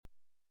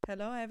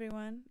Hello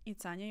everyone,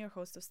 it's Anja, your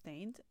host of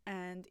Stained,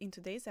 and in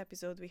today's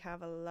episode we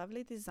have a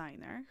lovely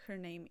designer. Her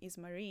name is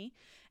Marie,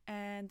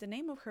 and the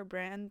name of her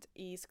brand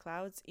is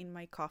Clouds in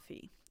My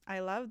Coffee.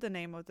 I love the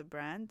name of the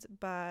brand,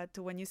 but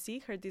when you see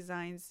her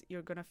designs,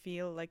 you're gonna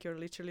feel like you're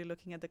literally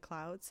looking at the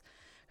clouds.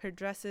 Her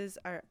dresses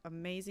are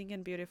amazing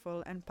and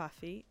beautiful and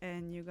puffy,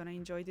 and you're gonna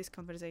enjoy this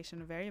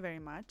conversation very, very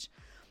much.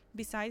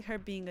 Beside her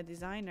being a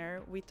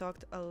designer, we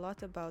talked a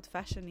lot about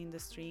fashion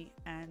industry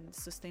and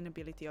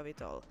sustainability of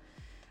it all.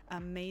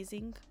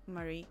 Amazing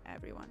Marie,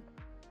 everyone.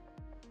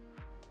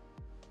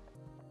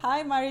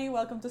 Hi Marie,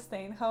 welcome to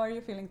Stain. How are you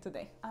feeling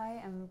today?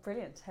 I am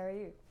brilliant. How are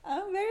you?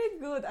 I'm very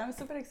good. I'm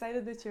super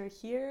excited that you're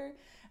here.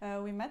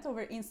 We met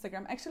over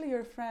Instagram. Actually,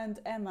 your friend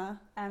Emma.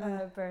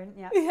 Byrne,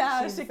 yeah.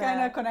 Yeah, she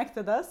kind of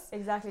connected us.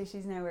 Exactly.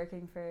 She's now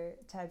working for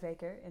Ted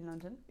Baker in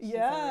London. She's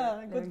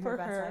good for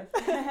her.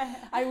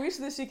 I wish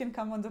that she can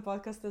come on the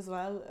podcast as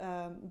well.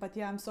 But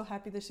yeah, I'm so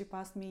happy that she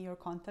passed me your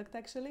contact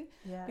actually.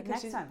 Yeah,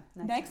 because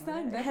next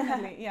time,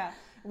 definitely. Yeah,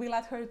 we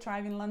let her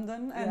thrive in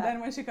London, and then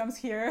when she comes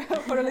here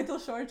for a little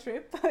short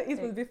trip, it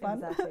will be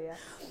fun. Exactly. Yeah.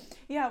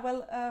 Yeah.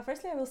 Well,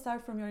 firstly, I will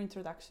start from your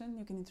introduction.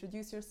 You can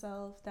introduce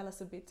yourself, tell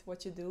us a bit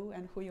what you do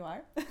and who you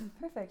are.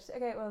 Perfect.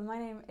 Okay, well, my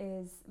name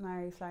is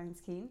Mary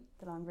Florence Keane,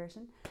 the long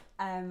version,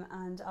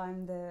 and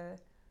I'm the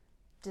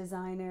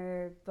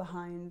designer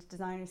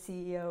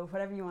CEO,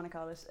 whatever you want to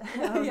call it,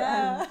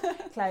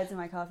 of Clouds in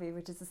My Coffee,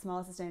 which is a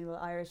small sustainable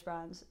Irish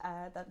brand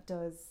that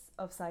does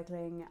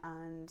upcycling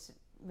and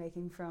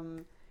making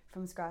from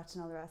scratch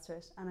and all the rest of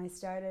it. And I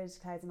started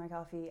Clouds in My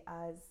Coffee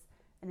as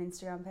an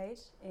Instagram page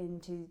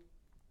into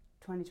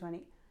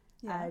 2020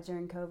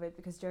 during COVID,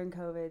 because during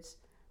COVID,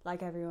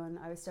 like everyone,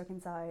 I was stuck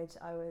inside.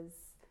 I was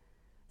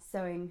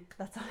sewing.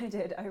 That's all I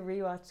did. I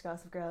rewatched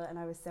Gossip Girl and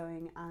I was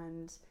sewing,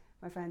 and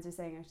my friends were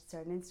saying I should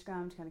start an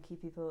Instagram to kind of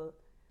keep people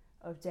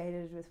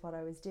updated with what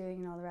I was doing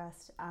and all the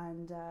rest.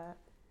 And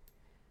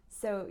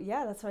so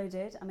yeah, that's what I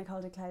did, and I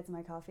called it Clouds in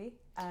My Coffee.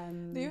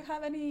 Do you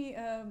have any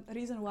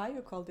reason why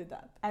you called it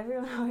that?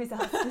 Everyone always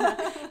asks me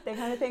that. They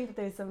kind of think that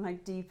there's some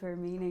like deeper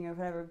meaning or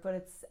whatever, but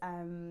it's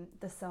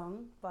the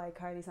song by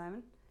Carly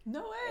Simon.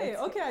 No way.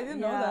 Okay, I didn't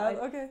know that.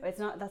 Okay. That's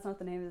not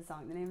the name of the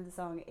song. The name of the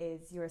song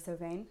is You're So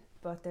Vain,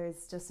 but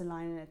there's just a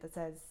line in it that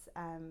says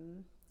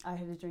I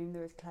had a dream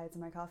there was clouds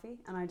in my coffee,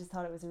 and I just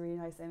thought it was a really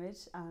nice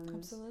image, and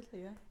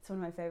absolutely, yeah, it's one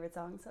of my favourite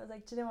songs. So I was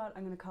like, do you know what,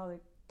 I'm going to call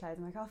it Clouds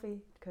in My Coffee,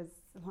 because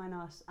why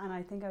not? And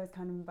I think I was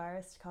kind of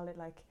embarrassed to call it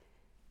like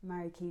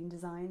Mary Keane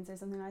Designs or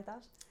something like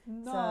that.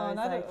 No, so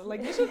not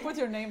like you should put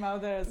your name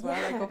out there as well.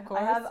 Like, of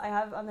course, I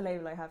have on the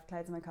label, I have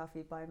Clouds in My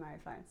Coffee by Mary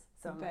Florence.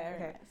 So very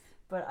okay. Nice.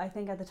 But I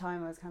think at the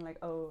time I was kind of like,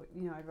 oh,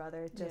 you know, I'd rather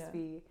it just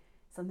be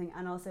something.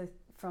 And also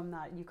from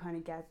that, you kind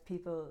of get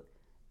people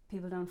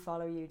don't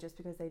follow you just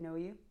because they know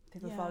you.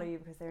 People follow you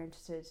because they're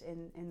interested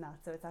in that.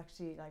 So it's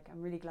actually like,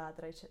 I'm really glad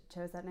that I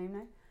chose that name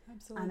now.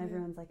 Absolutely. And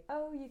everyone's like,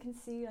 oh, you can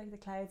see like the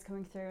clouds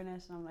coming through in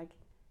it. And I'm like,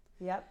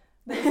 yep.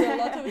 There's a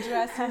lot of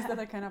dresses that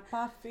are kind of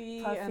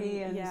puffy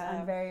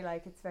and very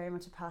like, it's very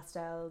much a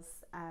pastels,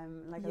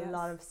 like a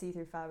lot of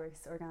see-through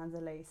fabrics,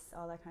 organza lace,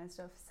 all that kind of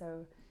stuff.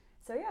 So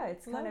yeah,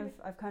 it's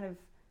I've kind of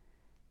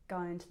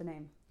gone into the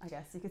name, I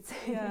guess you could say.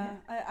 Yeah,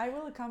 I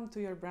will come to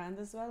your brand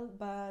as well,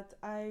 but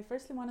I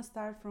firstly want to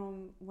start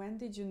from, when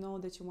did you know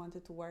that you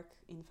wanted to work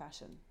in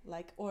fashion?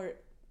 Or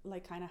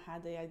kind of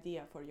had the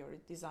idea for your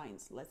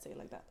designs, let's say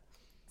like that.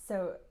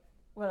 So,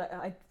 well,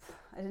 I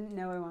didn't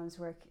know I wanted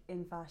to work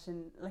in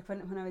fashion. Like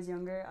when I was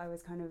younger, I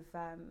was kind of,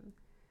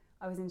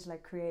 I was into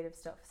like creative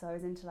stuff. So I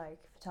was into like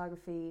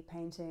photography,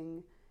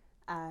 painting.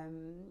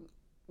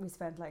 We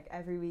spent like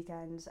every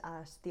weekend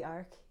at the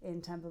Arc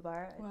in Temple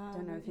Bar. Wow. I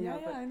don't know if you know,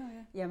 but I know,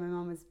 yeah, my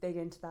mom was big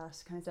into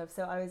that kind of stuff.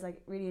 So I was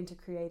like really into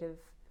creative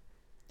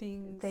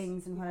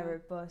things and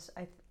whatever. But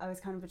I was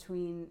kind of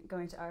between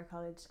going to art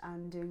college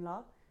and doing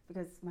law,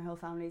 because my whole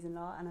family's in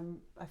law, and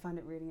I find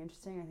it really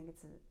interesting. I think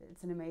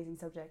it's an amazing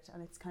subject,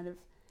 and it's kind of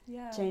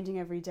changing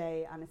every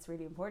day, and it's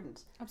really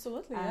important.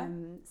 Absolutely.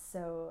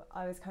 So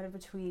I was kind of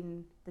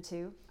between the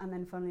two, and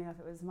then funnily enough,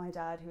 it was my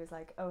dad who was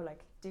like, oh,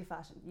 like, do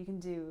fashion, you can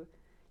do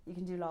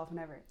law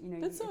whenever, you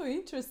know. That's so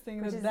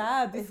interesting that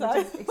dad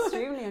decided,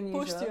 extremely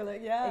unusual. Pushed you,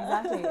 like,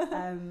 exactly.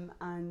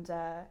 And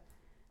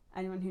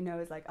anyone who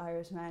knows like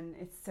Irish men,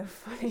 it's so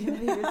funny that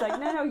he was like,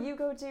 no, you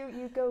go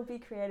be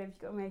creative,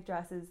 you go make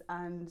dresses.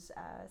 And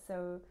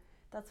so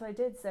that's what I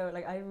did. So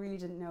like, I really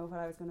didn't know what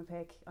I was going to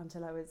pick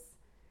until I was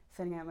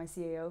filling out my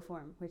CAO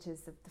form, which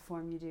is the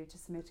form you do to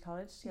submit to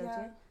college to go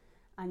to,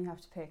 and you have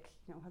to pick,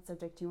 you know, what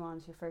subject you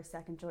want, your first,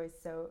 second choice.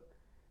 So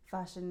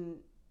fashion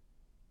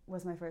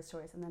was my first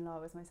choice, and then law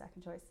was my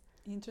second choice.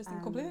 Interesting.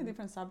 Completely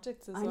different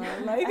subjects as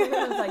well. Like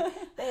I was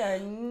like, they are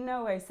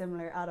no way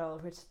similar at all,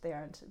 which they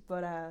aren't.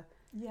 But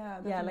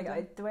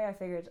like the way I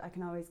figured, I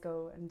can always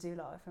go and do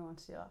law if I want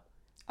to do law.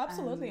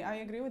 Absolutely, I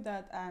agree with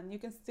that, and you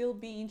can still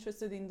be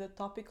interested in the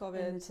topic of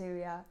it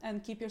too,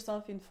 and keep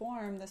yourself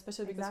informed,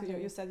 especially because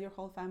you said your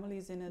whole family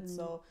is in it.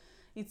 So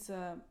it's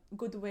a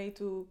good way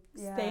to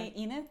stay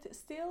in it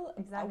still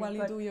while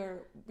you do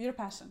your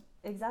passion.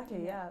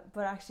 Exactly, yeah.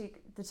 But actually,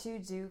 the two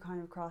do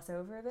kind of cross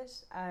over a bit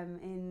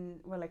in,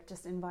 well, like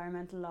just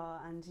environmental law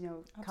and, you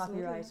know,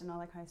 copyright and all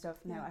that kind of stuff.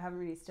 Now, I haven't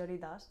really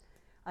studied that.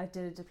 I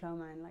did a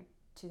diploma in like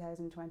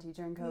 2020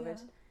 during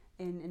COVID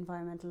in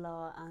environmental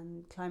law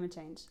and climate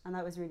change, and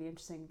that was really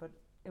interesting, but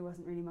it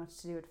wasn't really much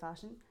to do with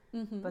fashion.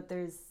 But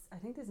I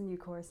think there's a new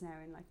course now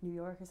in like New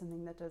York or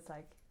something that does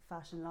like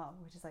fashion law,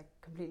 which is like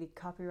completely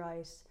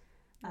copyright,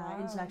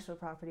 intellectual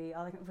property,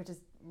 all that, which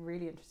is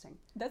really interesting.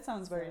 That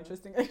sounds very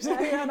interesting,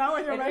 actually. Yeah, now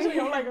when you're mentioning,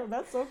 I'm like, oh,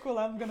 that's so cool.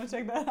 I'm gonna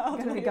check that out. I'm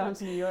gonna be going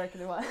to New York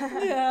in a while.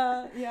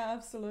 yeah,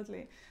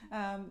 absolutely.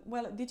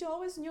 Well, did you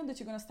always knew that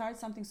you're gonna start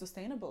something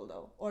sustainable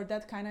though, or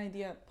that kind of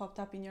idea popped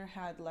up in your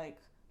head like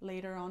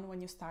later on when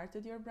you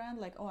started your brand,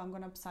 like, oh, I'm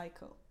gonna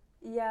upcycle?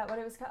 Yeah, well,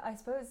 it was, I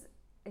suppose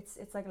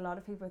it's like a lot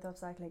of people with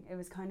upcycling. It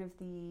was kind of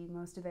the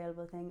most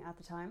available thing at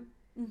the time.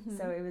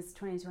 So it was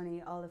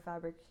 2020. All the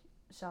fabric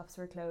shops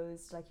were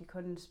closed. Like you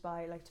couldn't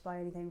buy, like to buy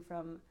anything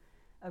from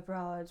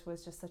abroad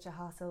was just such a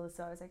hassle.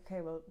 So I was like,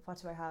 okay, well,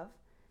 what do I have?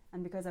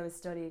 And because I was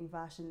studying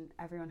fashion,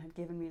 everyone had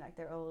given me like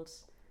their old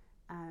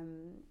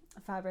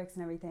fabrics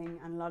and everything,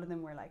 and a lot of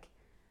them were like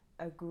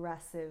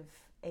aggressive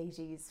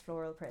 80s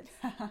floral prints,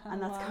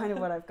 and that's kind of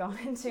what I've gone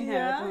into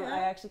now. I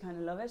actually kind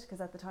of love it, because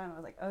at the time I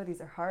was like, oh,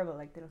 these are horrible,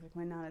 like they look like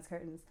my nana's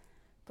curtains.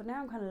 But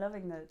now I'm kind of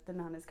loving the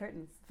nana's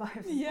curtains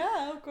vibes.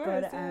 Yeah, of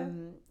course. But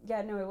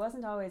no, it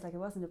wasn't always like, it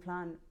wasn't a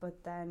plan.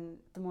 But then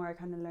the more I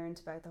kind of learned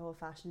about the whole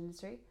fashion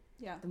industry,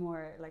 the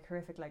more like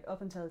horrific. Like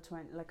up until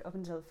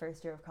the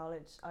first year of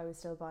college, I was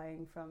still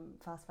buying from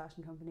fast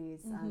fashion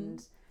companies,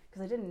 and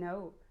because I didn't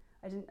know,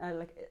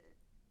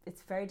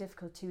 it's very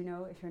difficult to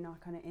know if you're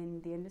not kind of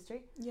in the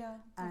industry. Yeah,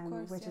 of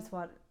course. Which is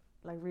what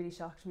like really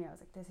shocked me. I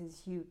was like, this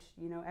is huge.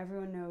 You know,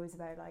 everyone knows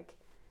about like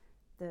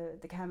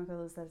the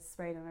chemicals that's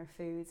sprayed on our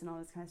foods and all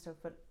this kind of stuff,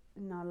 but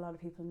not a lot of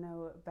people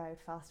know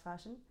about fast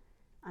fashion,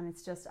 and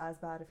it's just as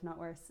bad, if not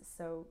worse.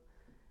 So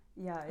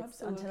yeah, it's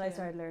until I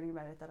started learning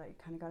about it that I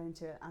kind of got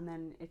into it, and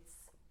then it's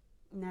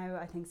now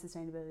I think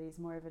sustainability is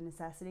more of a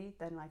necessity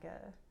than like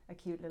a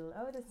cute little,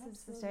 oh, this is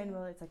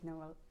sustainable. It's like, no,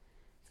 well,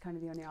 it's kind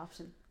of the only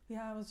option.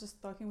 Yeah, I was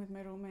just talking with my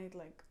roommate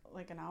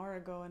like an hour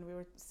ago, and we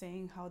were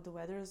saying how the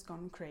weather has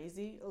gone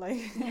crazy, like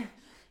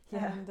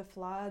and the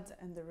floods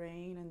and the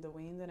rain and the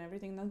wind and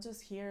everything, not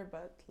just here,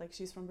 but like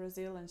she's from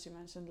Brazil, and she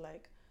mentioned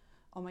like,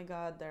 oh my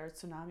God, there are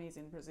tsunamis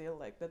in Brazil,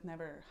 like that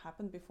never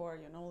happened before,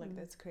 you know, like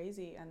that's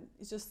crazy. And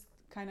it just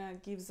kind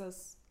of gives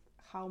us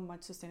how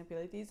much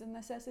sustainability is a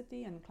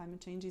necessity, and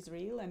climate change is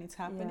real, and it's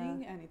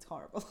happening, and it's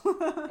horrible.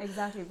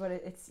 Exactly, but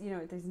it's, you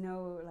know, there's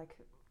no like,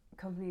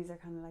 companies are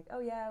kind of like, oh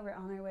yeah, we're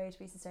on our way to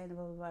be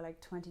sustainable by like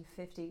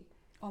 2050.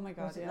 Oh my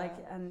God, but, like,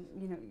 and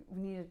you know, we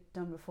need it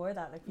done before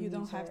that. Like, you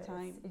don't have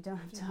time. You don't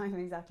have time,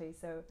 exactly.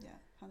 So yeah,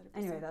 100%.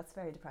 Anyway, that's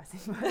very depressing.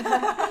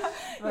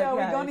 Yeah,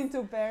 we've gone into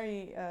a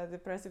very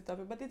depressive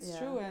topic, but it's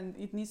true, and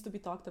it needs to be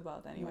talked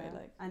about anyway.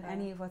 Like, and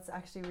any what's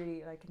actually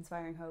really like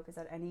inspiring hope is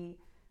that any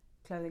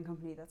clothing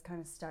company that's kind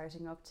of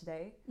starting up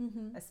today,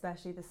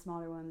 especially the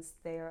smaller ones,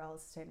 they are all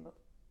sustainable.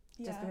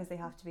 Just because they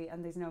have to be,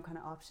 and there's no kind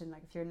of option.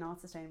 Like if you're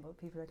not sustainable,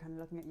 people are kind of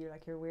looking at you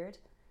like you're weird.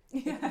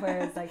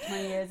 Whereas like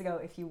 20 years ago,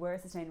 if you were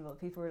sustainable,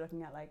 people were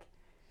looking at like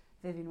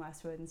Vivienne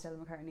Westwood and Stella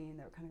McCartney, and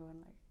they were kind of going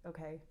like,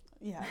 okay,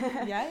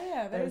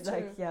 very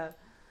true.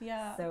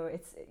 Like, so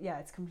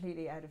it's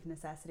completely out of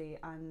necessity,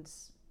 and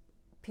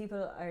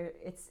people are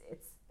it's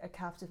a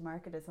captive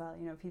market as well.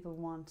 You know, people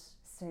want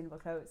sustainable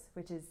clothes,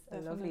 which is a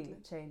lovely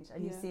change,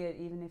 and you see it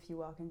even if you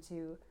walk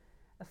into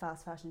a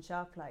fast fashion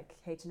shop like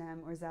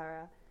H&M or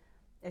Zara.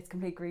 It's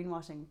complete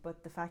greenwashing,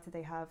 but the fact that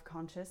they have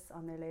conscious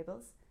on their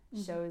labels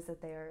shows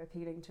that they are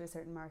appealing to a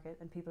certain market,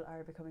 and people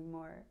are becoming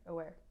more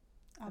aware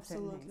of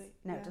certain things.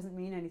 Now, it doesn't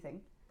mean anything,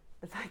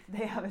 the fact that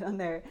they have it on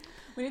there.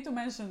 We need to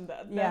mention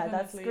that. Yeah,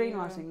 that's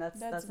greenwashing.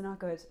 That's not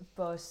good.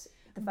 But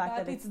the fact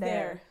that it's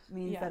there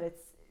means that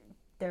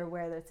they're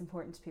aware that it's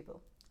important to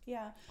people.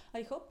 Yeah,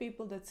 I hope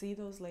people that see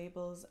those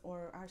labels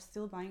or are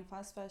still buying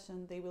fast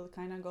fashion, they will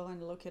kind of go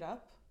and look it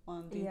up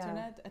on the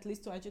internet, at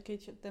least to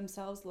educate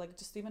themselves, like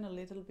just even a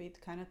little bit,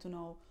 kind of to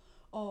know,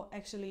 oh,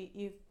 actually,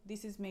 if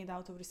this is made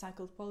out of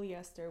recycled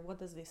polyester, what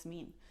does this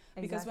mean?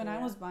 Because when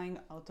I was buying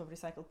out of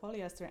recycled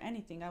polyester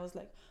anything, I was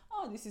like,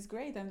 oh, this is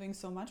great, I'm doing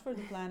so much for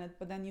the planet.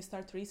 But then you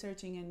start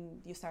researching and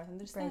you start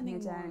understanding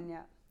breaking it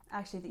down.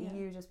 Actually, the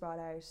EU just brought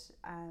out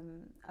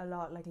a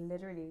lot, like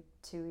literally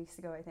 2 weeks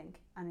ago, I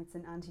think, and it's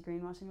an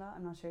anti-greenwashing law.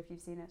 I'm not sure if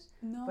you've seen it.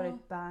 No. But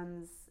it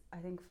bans, I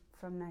think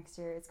from next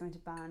year, it's going to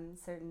ban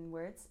certain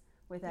words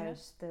without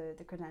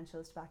the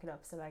credentials to back it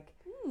up. So like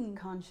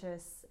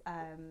conscious,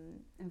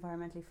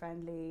 environmentally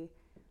friendly,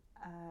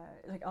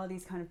 like all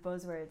these kind of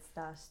buzzwords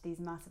that these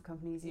massive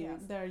companies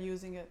use. They're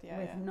using it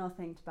with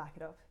nothing to back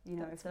it up. You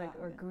know, it's like,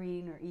 or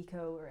green or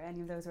eco or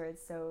any of those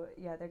words. So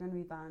yeah, they're going to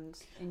be banned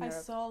in Europe.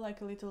 I saw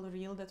like a little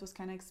reel that was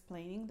kind of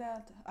explaining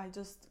that. I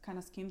just kind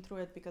of skimmed through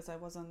it because I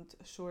wasn't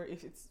sure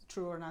if it's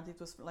true or not. It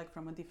was like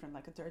from a different,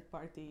 like a third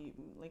party,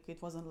 like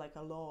it wasn't like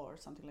a law or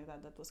something like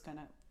that. That was kind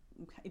of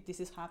this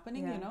is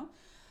happening, you know.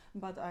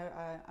 But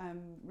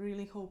I'm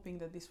really hoping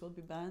that this will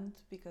be banned,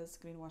 because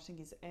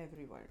greenwashing is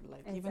everywhere.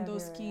 Like It's even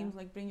those everywhere, schemes,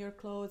 like bring your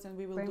clothes and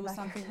we will Bring do back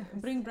your something,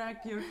 clothes. bring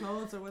back your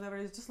clothes or whatever.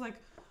 It's just like,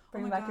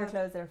 Bring oh my back your God.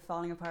 clothes that are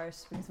falling apart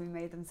because we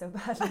made them so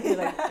badly. You're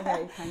like,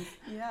 okay, thanks.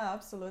 Yeah,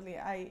 absolutely.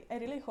 I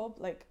really hope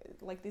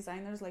like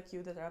designers like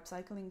you that are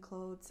upcycling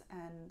clothes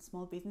and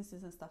small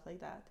businesses and stuff like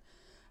that,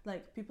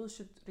 like people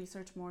should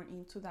research more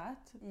into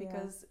that,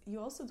 because you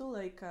also do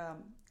like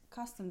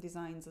custom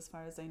designs, as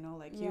far as I know.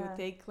 Like you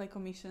take like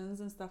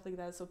commissions and stuff like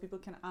that, so people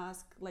can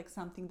ask like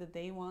something that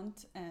they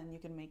want and you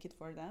can make it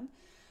for them.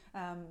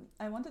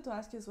 I wanted to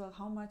ask you as well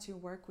how much you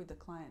work with the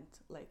client,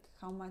 like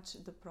how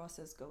much the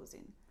process goes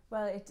in.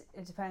 Well, it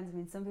depends. I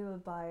mean, some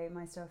people buy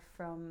my stuff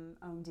from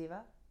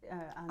Diva.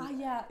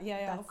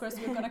 Of course,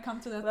 we're gonna come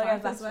to that We'll part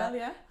get back as to well. that.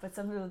 Yeah. But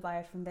some people buy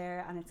it from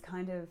there, and it's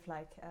kind of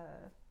like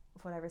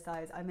whatever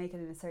size. I make it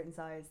in a certain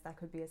size. That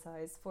could be a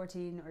size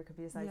 14 or it could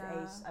be a size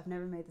 8. I've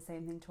never made the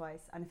same thing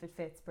twice, and if it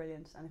fits,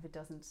 brilliant, and if it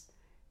doesn't,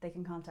 they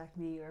can contact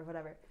me or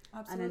whatever.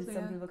 Absolutely. And then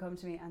some people come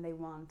to me and they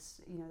want,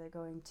 you know, they're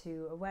going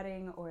to a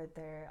wedding, or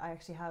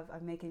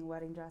I'm making a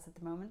wedding dress at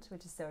the moment,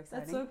 which is so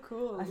exciting. That's so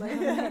cool.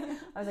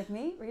 I was like,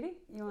 me? Really?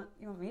 You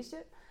want me to do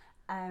it?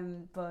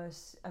 But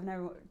I've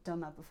never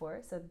done that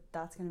before, so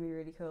that's going to be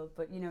really cool.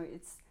 But you know,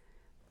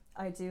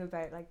 I do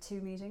about like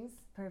 2 meetings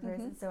per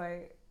person, so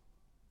I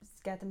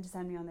get them to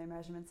send me on their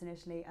measurements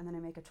initially, and then I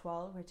make a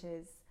toile, which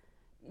is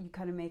you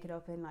kind of make it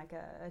up in like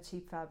a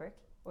cheap fabric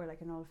or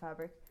like an old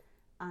fabric,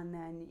 and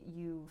then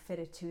you fit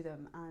it to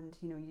them, and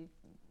you know,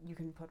 you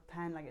can put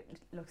pen, like it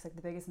looks like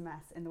the biggest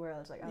mess in the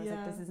world. Like I was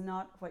like, this is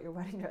not what your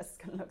wedding dress is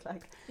going to look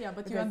like. Yeah,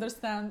 but you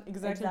understand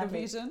exactly the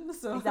vision.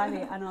 So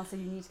exactly, and also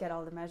you need to get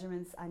all the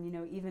measurements, and you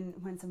know, even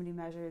when somebody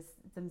measures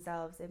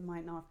themselves, it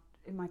might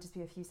just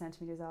be a few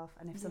centimeters off,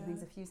 and if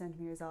something's a few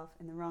centimeters off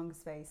in the wrong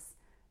space,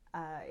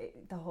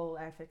 the whole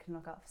outfit can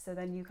look off. So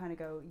then you kind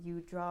of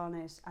you draw on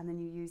it, and then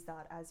you use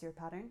that as your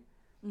pattern,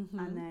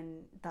 and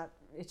then that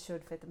it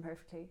should fit them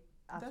perfectly.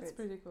 Afterwards. That's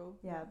pretty cool.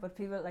 Yeah, but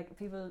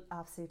people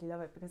absolutely love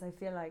it, because I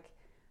feel like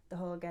the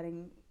whole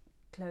getting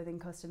clothing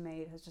custom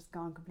made has just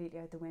gone completely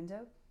out the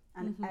window,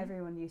 and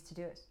everyone used to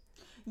do it.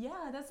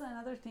 Yeah, that's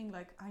another thing.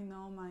 Like I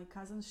know my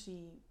cousin,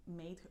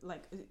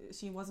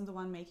 she wasn't the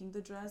one making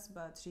the dress,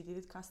 but she did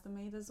it custom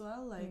made as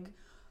well. Like,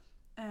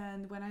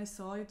 and when I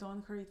saw it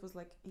on her, it was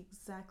like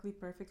exactly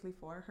perfectly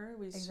for her.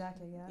 Which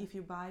if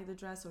you buy the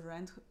dress or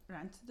rent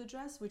the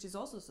dress, which is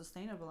also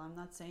sustainable. I'm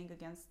not saying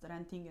against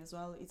renting as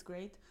well. It's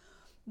great.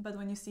 But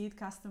when you see it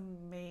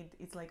custom made,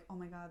 it's like, oh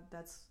my God,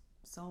 that's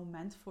so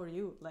meant for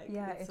you. Like,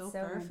 it's so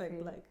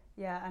perfect. Like,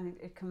 yeah, and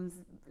it comes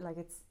like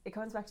it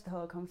comes back to the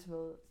whole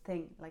comfortable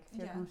thing. Like if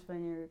you're comfortable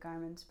in your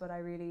garment. But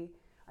I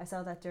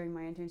saw that during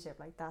my internship.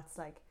 Like that's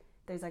like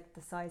there's like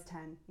the size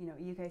 10, you know,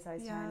 UK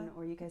size 10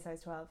 or UK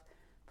size 12.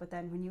 But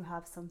then when you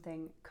have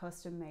something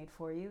custom made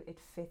for you, it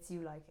fits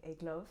you like a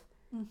glove.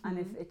 And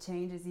if it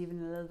changes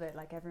even a little bit,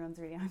 like everyone's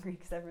really angry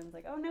because everyone's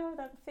like, oh no,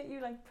 that fit you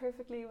like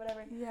perfectly,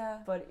 whatever. Yeah.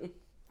 But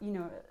you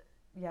know,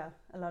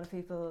 a lot of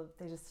people,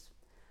 they just,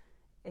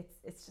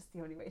 it's just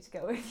the only way to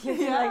go.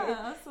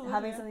 Absolutely.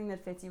 Having something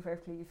that fits you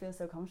perfectly, you feel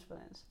so comfortable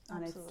in it.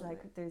 And absolutely.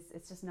 It's like,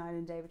 it's just night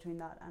and day between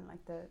that and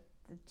like the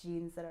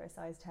jeans that are a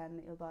size 10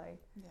 that you'll buy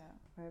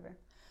wherever.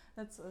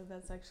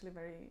 That's actually a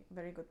very,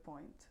 very good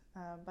point.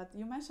 But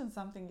you mentioned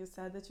something, you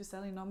said that you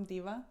sell in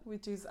Diva,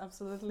 which is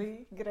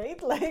absolutely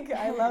great. Like,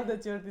 I love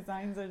that your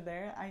designs are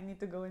there. I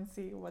need to go and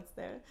see what's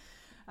there.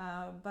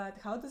 But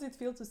how does it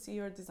feel to see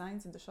your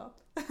designs in the shop?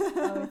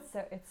 Oh,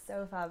 it's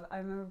so fab. I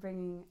remember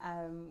bringing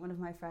one of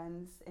my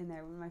friends in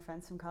there, one of my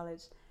friends from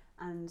college,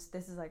 and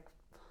this is like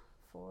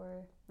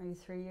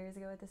 3 years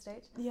ago at this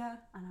stage. Yeah.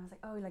 And I was like,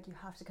 oh, like you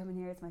have to come in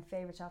here. It's my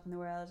favorite shop in the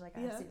world. Like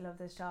I absolutely love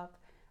this shop.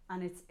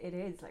 And it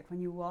is like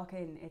when you walk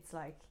in, it's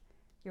like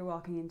you're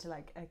walking into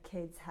like a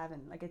kid's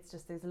heaven. Like it's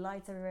just, there's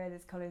lights everywhere,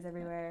 there's colours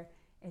everywhere.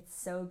 It's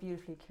so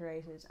beautifully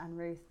curated. And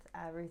Ruth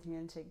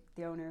Muntig,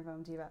 the owner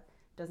of Diva,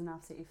 does an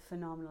absolutely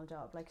phenomenal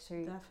job. Like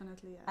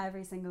definitely,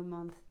 every single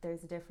month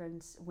there's a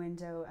different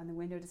window, and the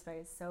window display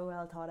is so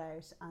well thought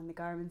out, and the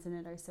garments in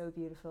it are so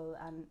beautiful,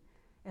 and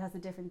it has a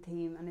different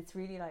theme, and it's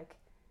really like,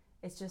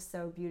 it's just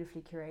so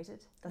beautifully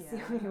curated. That's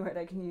the only word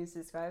I can use to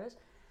describe it.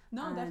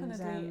 No,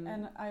 definitely.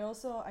 And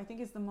I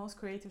think it's the most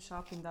creative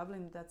shop in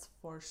Dublin, that's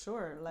for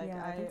sure. Like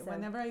I think so.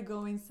 Whenever I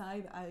go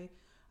inside,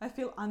 I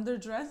feel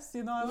underdressed,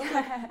 you know. I was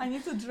like, I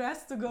need to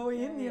dress to go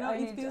in, you know. I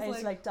need to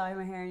like dye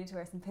my hair, I need to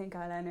wear some pink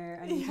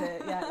eyeliner, I need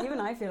to, even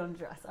I feel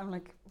underdressed. I'm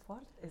like,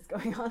 what is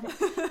going on?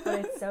 But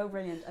it's so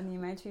brilliant. And the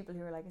amount of people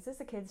who are like, is this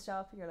a kid's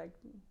shop? You're like,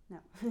 no.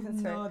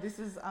 No, this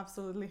is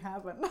absolutely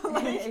heaven.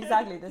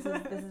 Exactly, this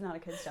is not a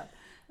kid's shop.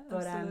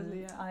 But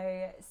absolutely,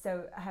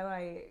 so how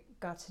I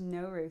got to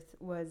know Ruth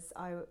was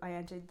I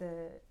entered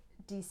the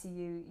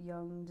DCU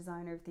Young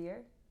Designer of the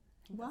Year.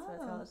 Wow. That's what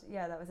it's called.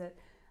 Yeah, that was it.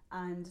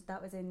 And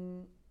that was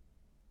in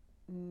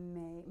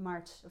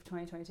March of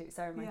 2022.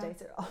 Sorry, my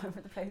dates are all over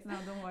the place. No,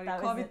 don't worry.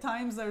 COVID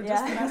times are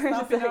just messed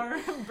up in our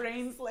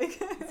brains.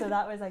 Like so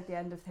that was like the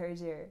end of third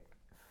year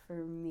for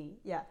me.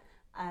 Yeah.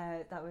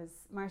 That was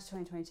March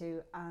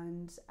 2022,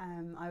 and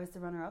I was the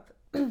runner-up.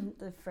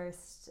 The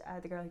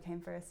girl who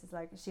came first is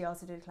like, she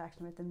also did a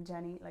collection with them,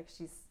 Jenny. Like,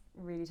 she's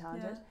really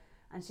talented,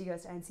 and she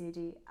goes to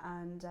NCAD.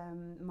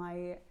 And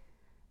my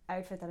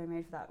outfit that I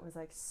made for that was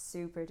like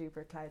super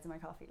duper clouds in my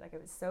coffee. Like,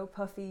 it was so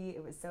puffy,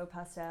 it was so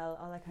pastel,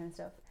 all that kind of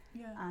stuff.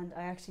 Yeah. And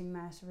I actually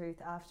met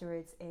Ruth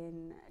afterwards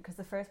because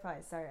the first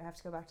prize, sorry, I have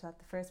to go back to that.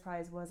 The first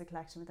prize was a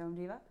collection with Home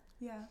Diva.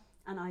 Yeah.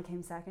 And I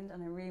came second,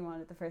 and I really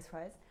wanted the first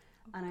prize.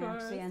 Of And course. I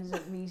actually ended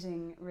up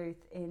meeting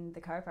Ruth in the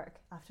car park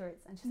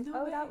afterwards. And she's like,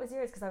 No oh, way. that was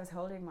yours, because I was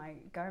holding my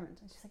garment.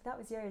 And she's like, that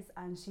was yours.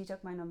 And she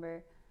took my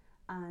number,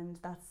 and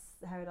that's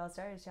how it all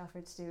started. She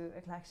offered to do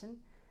a collection.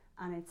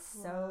 And it's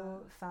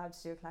so fab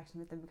to do a collection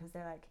with them, because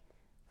they're like,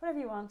 whatever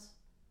you want,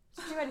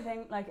 just do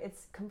anything. Like,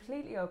 it's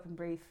completely open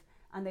brief,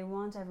 and they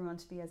want everyone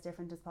to be as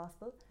different as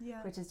possible,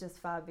 which is just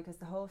fab, because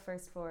the whole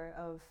first floor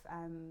of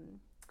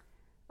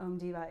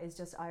Diva is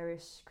just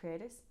Irish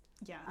creators.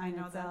 Yeah, And I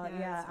know it's that. all,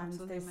 Yeah, and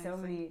it's there's so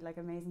amazing. many like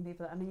amazing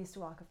people. And I used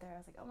to walk up there. I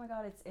was like, oh my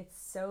god, it's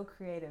so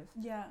creative,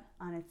 Yeah.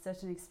 and it's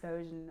such an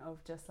explosion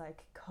of just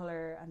like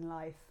color and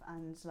life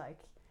and like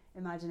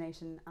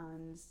imagination,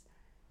 and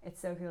it's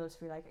so cool to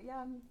be like,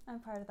 yeah, I'm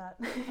part of that.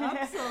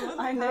 Absolutely,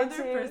 I'm there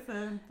too.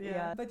 100%. Yeah.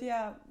 Yeah. But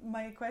yeah,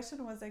 my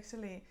question was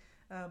actually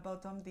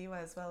about Tom Diva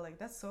as well. Like,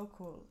 that's so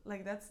cool.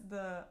 Like, that's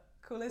the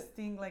coolest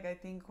thing. Like, I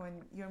think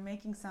when you're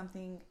making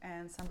something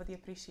and somebody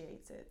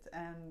appreciates it,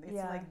 and it's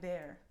like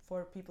there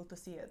for people to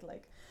see it,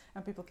 like,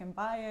 and people can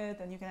buy it,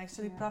 and you can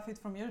actually profit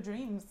from your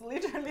dreams,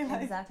 literally.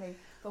 Like. Exactly.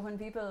 But when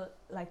people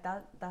like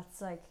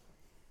that's like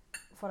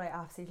what I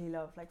absolutely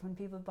love. Like, when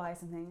people buy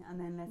something, and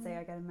then let's say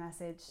I get a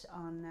message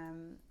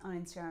on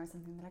Instagram or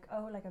something, they're like,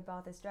 oh, like, I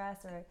bought this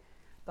dress, or I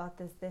bought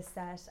this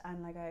set,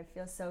 and like, I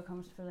feel so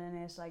comfortable in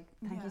it, like,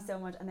 thank you so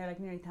much. And they're like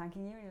nearly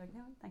thanking you, and you're like,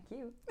 no, thank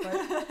you.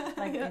 But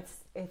like,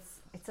 it's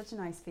such a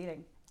nice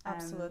feeling.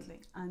 Absolutely.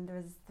 And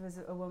there was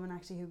a woman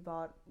actually who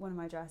bought one of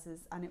my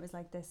dresses, and it was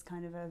like this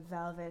kind of a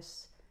velvet,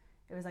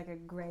 it was like a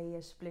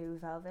greyish blue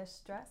velvet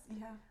dress.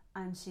 Yeah.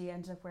 And she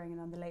ended up wearing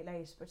it on the Late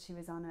Late, but she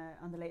was on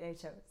the Late Late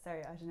show.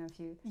 Sorry, I don't know if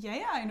you.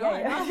 Yeah, I know.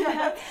 Yeah. I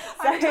know.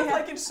 I'm just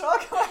like in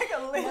shock, like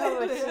a little. No,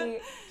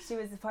 but she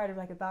was a part of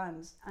like a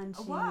band, and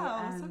she.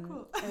 Wow, so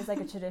cool. It was like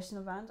a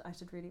traditional band. I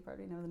should really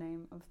probably know the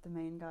name of the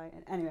main guy.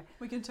 Anyway,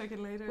 we can check it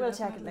later. We'll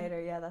check it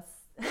later. Yeah,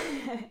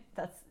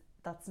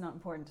 that's not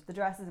important. The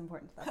dress is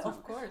important. That's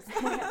of course.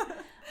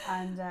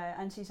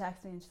 And she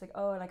texted me, and she's like,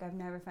 oh, like, I've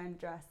never found a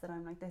dress that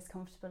I'm like this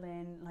comfortable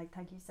in. Like,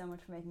 thank you so much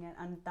for making it.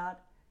 And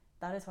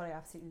that is what I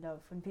absolutely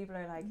love, when people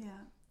are like,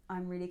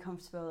 I'm really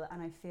comfortable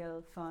and I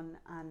feel fun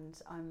and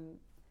I'm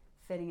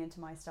fitting into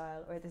my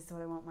style, or this is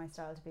what I want my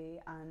style to be,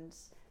 and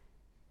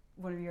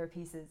one of your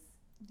pieces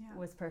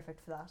was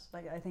perfect for that.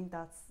 Like, I think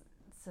that's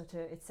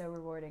it's so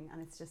rewarding,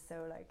 and it's just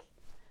so like,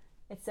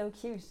 it's so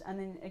cute. And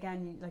then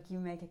again, you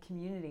make a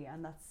community,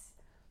 and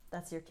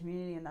that's your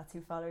community, and that's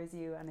who follows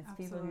you, and it's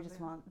people who just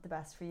want the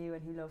best for you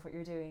and who love what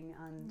you're doing,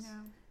 and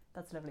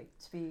that's lovely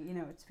to be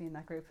in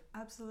that group.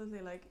 Absolutely.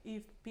 Like,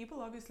 if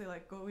people obviously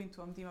like go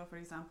into Diva, for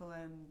example,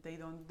 and they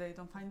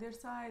don't find their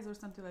size or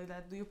something like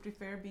that, do you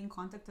prefer being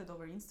contacted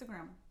over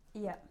Instagram?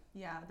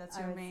 Yeah, that's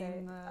your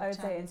main I would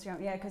say Instagram,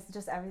 because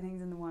just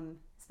everything's in the one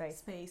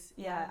space,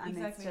 and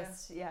exactly,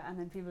 it's just and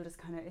then people just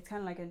kind of, it's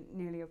kind of like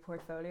nearly a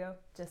portfolio.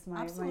 Just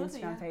my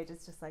Instagram page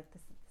is just like,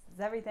 this is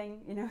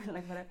everything,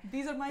 like whatever.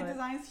 These are my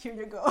designs, here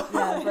you go.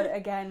 But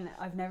again,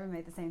 I've never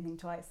made the same thing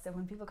twice. So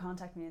when people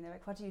contact me and they're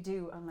like, what do you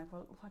do? I'm like,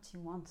 well, what do you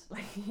want?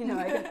 Like,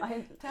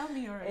 I tell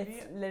me already.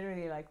 It's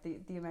literally like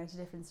the amount of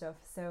different stuff.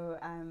 So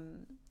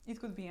it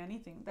could be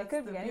anything. That's it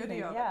could be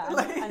anything,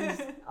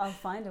 and I'll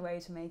find a way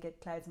to make it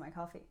clouds in my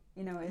coffee.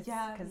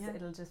 Because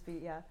it'll just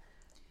be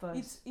But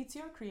it's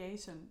your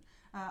creation.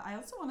 I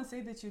also want to say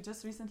that you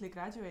just recently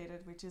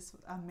graduated, which is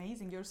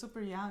amazing. You're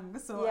super young,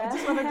 so I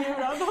just want to give a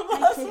round of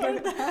applause for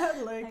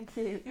that. Like, thank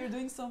you. You're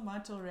doing so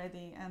much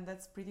already, and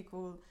that's pretty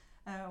cool.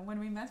 When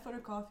we met for a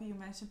coffee, you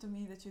mentioned to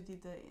me that you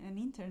did an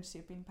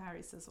internship in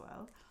Paris as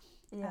well.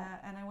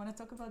 And I want to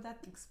talk about that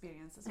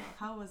experience as well.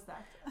 How was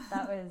that?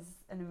 That was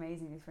an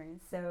amazing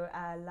experience. So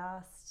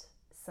last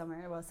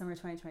summer, summer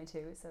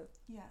 2022, so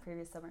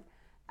previous summer,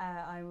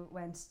 I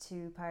went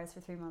to Paris for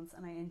 3 months,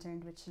 and I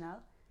interned with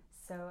Chanel.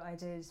 So I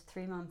did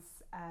 3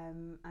 months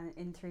and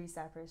in 3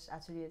 separate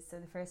ateliers. So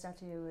the first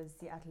atelier was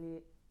the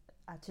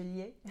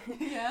atelier,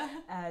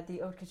 the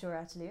haute couture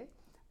atelier,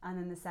 and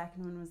then the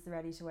second one was the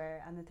ready to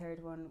wear, and the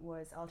third one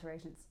was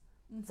alterations.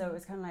 Mm-hmm. So it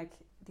was kind of like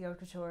the haute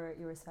couture,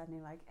 you were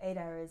spending like 8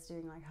 hours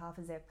doing like half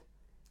a zip,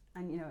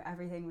 and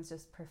everything was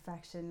just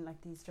perfection.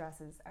 Like, these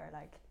dresses are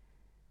like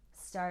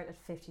start at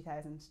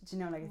 50,000. Do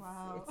you know, like,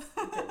 wow.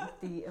 it's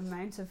the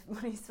amount of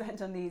money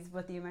spent on these,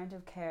 but the amount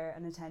of care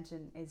and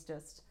attention is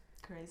just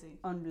crazy,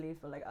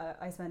 unbelievable. Like,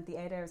 I spent the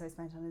 8 hours I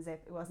spent on a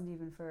zip. It wasn't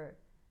even for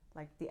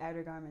like the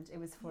outer garment, it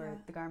was for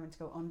the garment to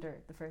go under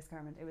the first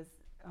garment. It was,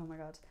 oh my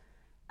god.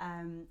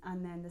 And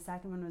then the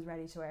second one was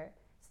ready to wear,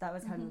 so that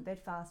was kind of a bit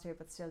faster,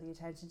 but still the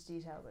attention to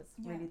detail was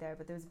really there,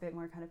 but there was a bit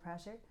more kind of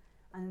pressure.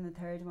 And then the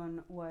third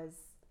one was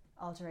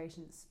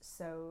alterations.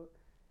 So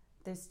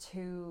there's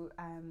two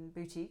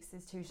boutiques.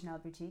 There's two Chanel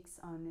boutiques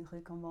on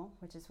Rue Cambon,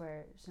 which is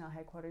where Chanel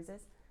headquarters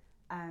is.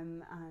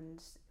 And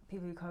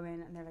people who come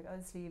in and they're like, oh,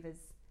 the sleeve is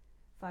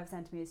 5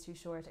 centimeters too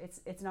short.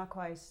 It's not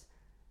quite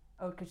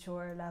haute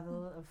couture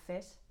level of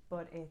fit,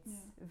 but it's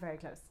very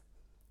close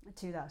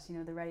to that. You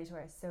know, they're ready to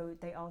wear. So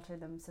they alter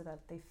them so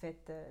that they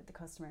fit the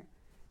customer.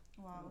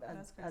 Wow,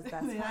 that's crazy. As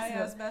best as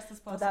possible. As best as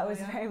possible. But that was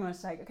very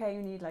much like, okay,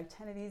 you need like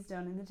 10 of these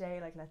done in the day.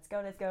 Like, let's go.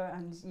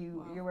 And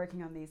you're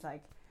working on these.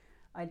 Like,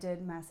 I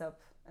did mess up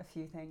a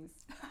few things.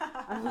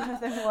 And one of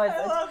them was...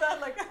 I love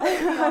that. Like, I'll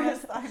be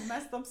honest, I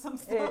messed up some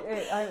stuff.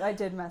 I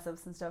did mess up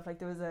some stuff. Like,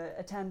 there was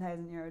a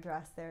 10,000 euro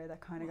dress there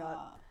that kind of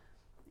got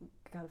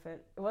a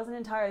fit. It wasn't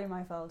entirely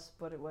my fault,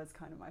 but it was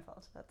kind of my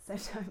fault at the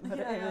same time. But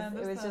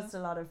it was just a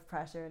lot of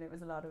pressure, and it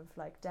was a lot of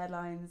like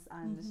deadlines,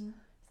 and it's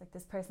like,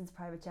 this person's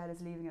private jet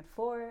is leaving at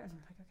 4, and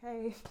we're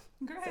like, okay,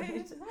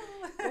 great,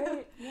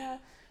 great, yeah.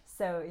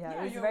 So yeah,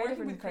 it was you're very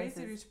working different with places.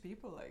 crazy rich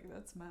people, like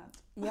that's mad.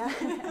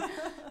 Yeah,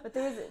 but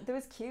there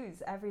was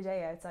queues every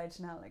day outside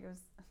Chanel. Like,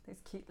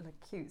 there's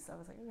queues. So I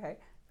was like, okay,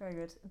 very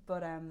good.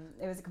 But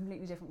it was a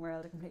completely different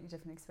world, a completely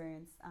different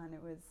experience, and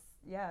it was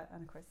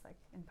and of course, like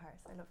in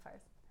Paris, I love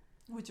Paris.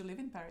 Would you live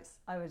in Paris?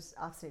 I would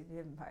absolutely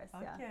live in Paris.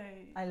 Okay.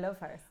 Yeah, I love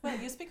Paris. Well,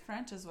 you speak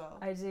French as well.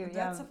 I do.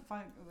 That's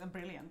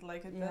brilliant.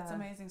 Like that's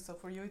amazing. So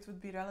for you, it would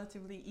be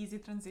relatively easy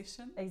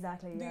transition.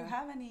 Exactly. Do you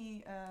have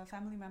any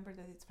family member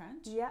that is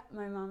French? Yeah,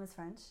 my mom is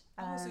French.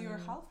 Oh, so you're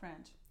half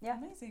French. Yeah.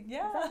 Amazing.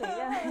 Yeah.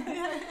 Exactly.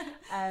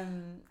 Yeah.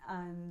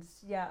 And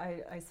yeah,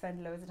 I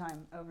spend loads of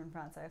time over in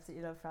France. I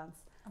absolutely love France.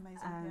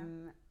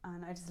 Amazing.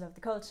 And I just love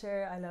the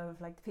culture. I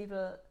love like the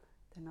people.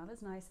 They're not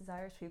as nice as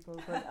Irish people,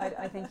 but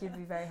I think you'd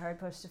be very hard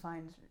pushed to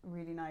find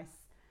really nice,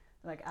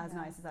 like as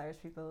nice as Irish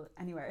people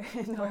anywhere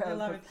in the world. I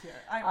love it here.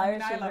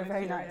 Irish people love are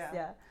very here, nice,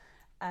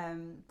 yeah.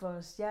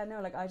 But yeah, no,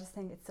 like I just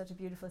think it's such a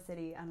beautiful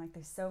city, and like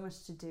there's so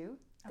much to do.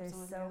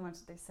 Absolutely,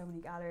 there's so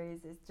many galleries.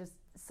 It's just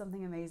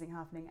something amazing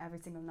happening every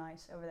single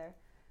night over there.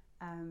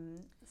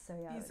 So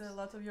yeah. Is a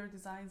lot of your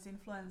designs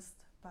influenced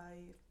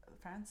by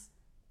France?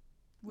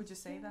 Would you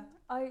say that?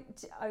 I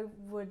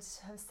would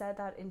have said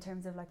that in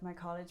terms of like my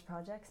college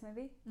projects,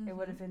 maybe. It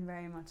would have been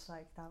very much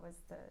like that was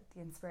the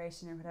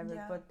inspiration or whatever.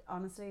 Yeah. But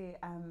honestly,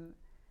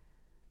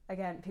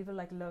 again, people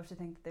like love to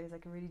think that there's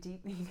like a really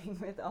deep meaning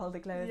with all the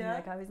clothes. And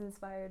like I was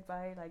inspired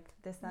by like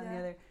this, that and the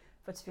other.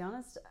 But to be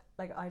honest,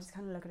 like I just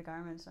kind of look at a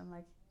garment and I'm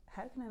like,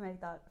 how can I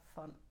make that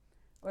fun?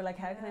 Or like,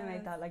 how can I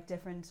make that like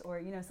different, or,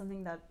 you know,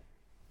 something that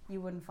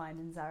you wouldn't find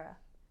in Zara.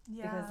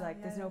 Because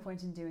like there's no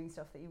point in doing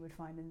stuff that you would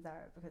find in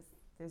Zara, because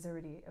there's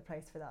already a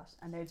place for that,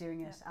 and they're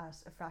doing it at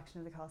a fraction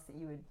of the cost that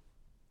you would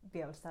be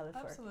able to sell it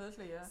for.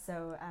 Absolutely, yeah.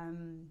 So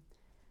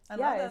I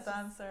love that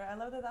answer. I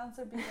love that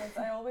answer because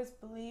I always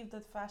believe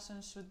that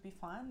fashion should be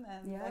fun,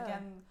 and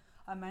again,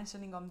 I'm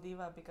mentioning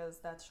Diva because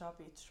that shop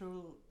is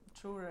true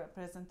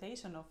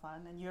representation of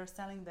fun, and you're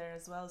selling there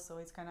as well, so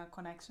it's kind of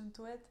connection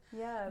to it.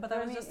 Yeah, but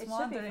I was just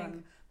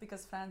wondering,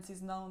 because France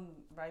is known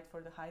right for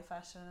the high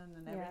fashion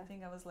and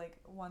everything. I was like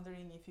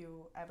wondering if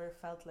you ever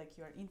felt like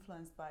you're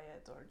influenced by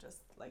it, or just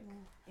like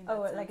in that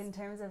sense. Like in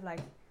terms of like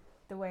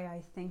the way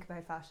I think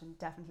about fashion,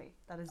 definitely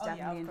that has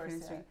definitely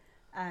influenced me.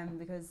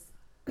 Because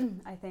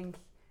I think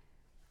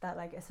that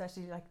like,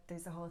 especially like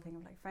there's the whole thing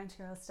of like French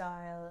girl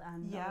style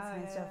and all this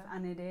kind of stuff,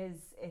 and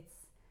it's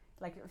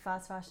like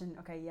fast fashion,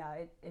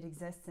 it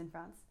exists in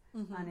France,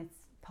 and it's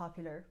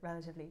popular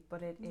relatively,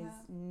 but it is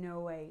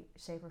no way,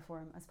 shape or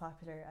form as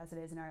popular as it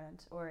is in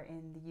Ireland or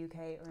in the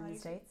UK or in the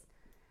States.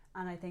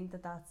 And I think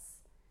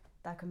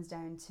that comes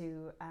down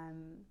to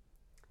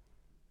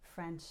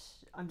French.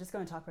 I'm just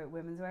going to talk about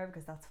women's wear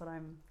because that's what I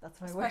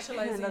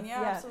specialize in.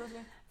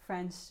 Absolutely.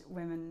 French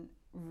women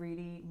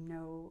really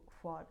know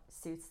what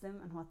suits them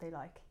and what they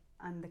like,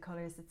 and the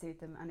colours that suit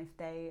them. And if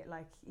they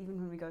like, even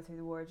when we go through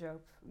the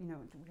wardrobe, you know,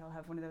 we all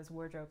have one of those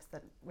wardrobes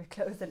that with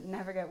clothes that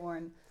never get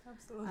worn.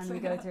 Absolutely. And we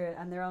go through it,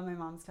 and they're all my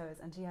mom's clothes,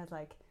 and she has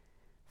like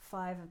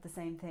 5 of the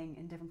same thing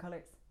in different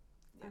colours.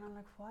 And I'm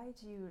like, why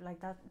do you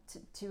like that?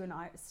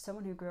 To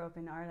someone who grew up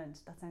in Ireland,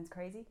 that sounds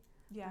crazy.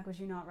 Yeah. Like, would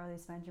you not rather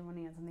spend your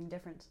money on something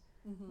different?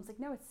 I was like,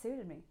 no, it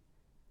suited me.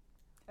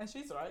 And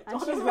she's right. And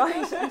she's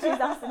right. And she's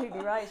absolutely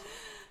right.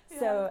 Yeah.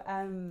 So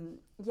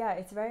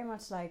it's very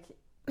much like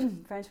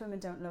French women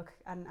don't look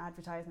at an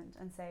advertisement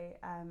and say,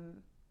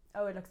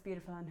 oh, it looks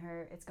beautiful on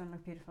her, it's going to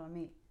look beautiful on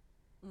me.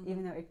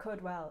 Even though it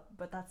could well,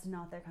 but that's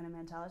not their kind of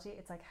mentality.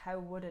 It's like, how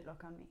would it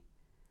look on me?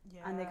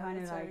 Yeah, and they kind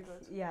of like,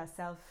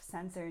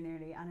 self-censor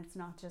nearly. And it's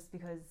not just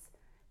because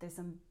there's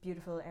some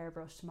beautiful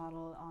airbrushed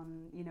model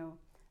on, you know,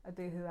 a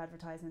Boohoo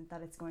advertisement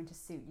that it's going to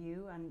suit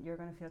you and you're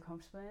going to feel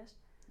comfortable in it.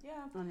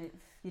 Yeah. And if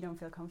you don't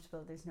feel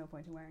comfortable, there's no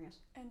point in wearing it.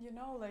 And you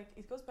know, like,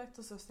 it goes back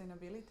to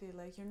sustainability.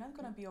 Like, you're not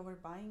going to be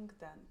overbuying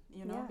then,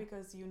 you know,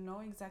 because you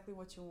know exactly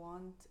what you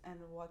want and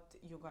what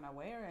you're going to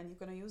wear, and you're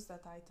going to use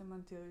that item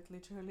until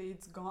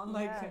it's gone.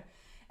 Like,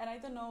 and I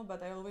don't know,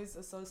 but I always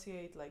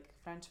associate like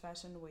French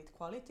fashion with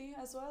quality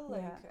as well.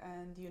 Like,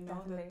 and you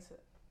know that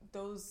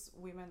those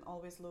women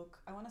always look,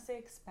 I want to say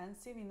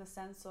expensive in the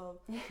sense of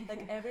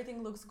like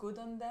everything looks good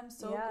on them,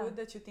 so good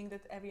that you think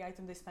that every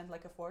item they spend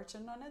like a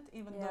fortune on it,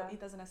 even though it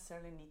doesn't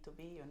necessarily need to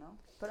be, you know.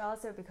 But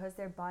also because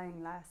they're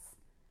buying less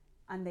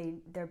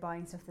and they're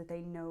buying stuff that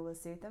they know will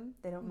suit them,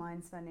 they don't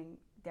mind spending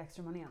the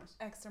extra money on it.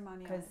 Extra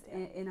money because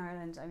in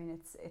Ireland, I mean,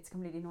 it's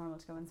completely normal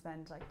to go and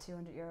spend like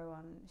 €200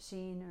 on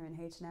Shein or in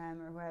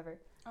H&M or wherever.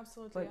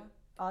 Absolutely. But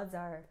odds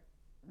are,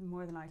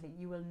 more than likely,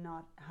 you will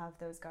not have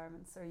those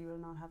garments or you will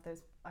not have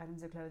those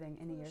items of clothing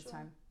in a year's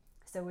time.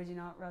 So would you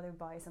not rather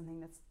buy something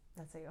that's,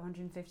 let's say,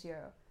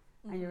 €150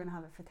 and you're going to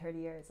have it for 30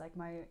 years? Like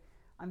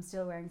I'm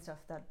still wearing stuff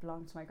that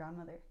belonged to my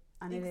grandmother,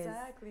 and it is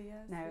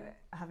now.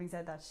 Having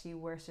said that, she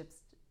worships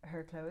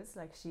her clothes.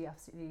 Like she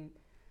absolutely,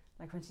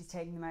 like when she's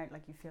taking them out,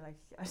 like you feel like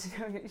I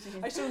don't know.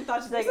 I shouldn't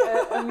touch she's like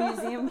a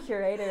museum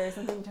curator or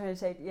something trying to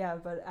take. Yeah,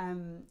 but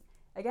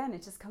again,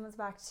 it just comes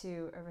back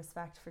to a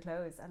respect for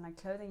clothes, and like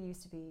clothing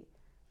used to be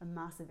a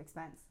massive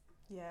expense.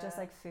 Yeah. Just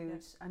like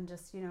food, and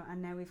just, you know,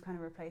 and now we've kind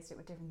of replaced it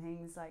with different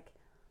things like,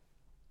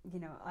 you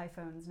know,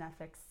 iPhones,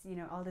 Netflix, you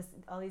know,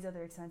 all these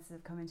other expenses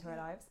have come into our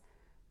lives.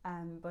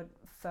 But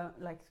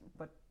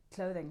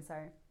clothing,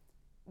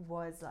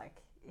 was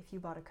like, if you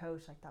bought a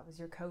coat, like that was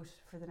your coat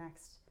for the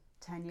next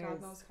 10 years.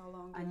 God knows how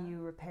long. And you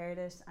repaired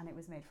it, and it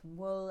was made from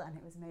wool, and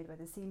it was made by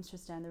the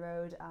seamstress down the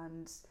road,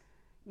 and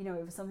you know,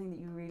 it was something that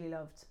you really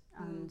loved,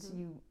 and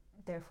you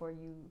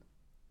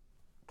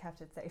kept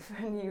it safe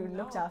and you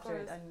looked after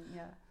it. And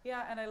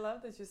and I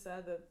love that you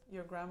said that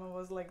your grandma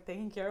was like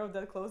taking care of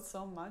that clothes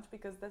so much,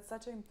 because that's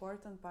such an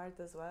important part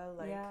as well.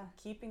 Like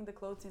keeping the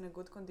clothes in a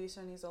good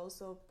condition is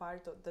also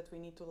part of that we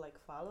need to like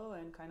follow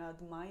and kind of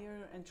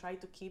admire and try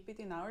to keep it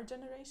in our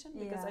generation,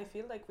 because I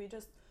feel like we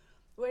just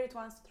wear it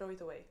once, throw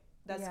it away.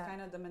 That's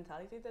kind of the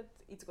mentality that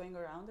it's going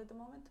around at the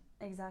moment.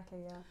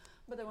 Exactly.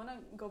 But I want to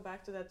go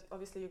back to that.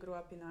 Obviously you grew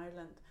up in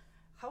Ireland.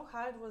 How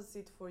hard was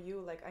it for you?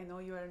 Like, I know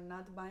you are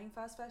not buying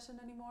fast fashion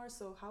anymore,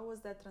 so how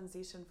was that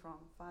transition from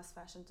fast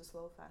fashion to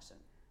slow fashion?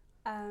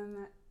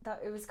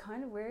 That it was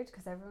kind of weird,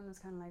 because everyone was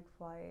kind of like,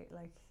 why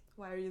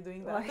are you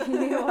doing that?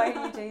 Why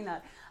are you doing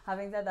that?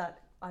 Having said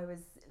that, I was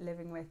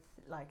living with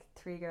like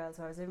 3 girls.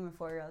 So I was living with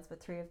 4 girls, but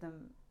 3 of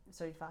them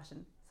studied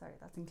fashion. Sorry,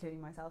 that's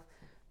including myself.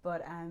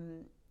 But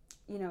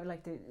you know,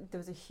 like there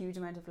was a huge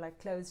amount of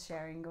like clothes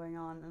sharing going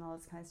on and all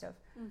this kind of stuff.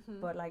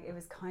 But like it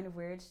was kind of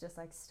weird to just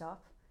like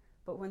stop.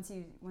 But once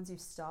you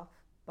stop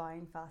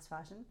buying fast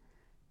fashion,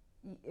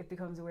 it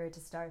becomes weird to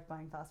start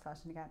buying fast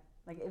fashion again.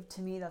 Like,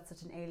 to me, that's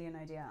such an alien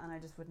idea, and I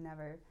just would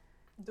never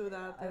do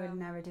that. I would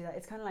never do that.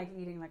 It's kind of like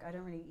eating. Like, I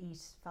don't really eat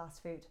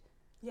fast food.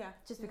 Yeah.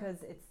 Just because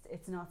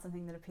it's not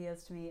something that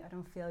appeals to me. I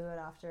don't feel good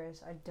after it.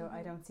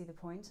 I don't see the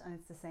point, and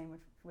it's the same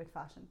with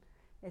fashion.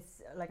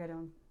 It's like I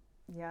don't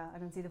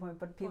see the point.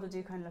 But people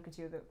do kind of look at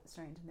you a bit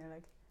strange, and they're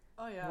like,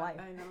 "Oh yeah, why?"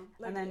 I know.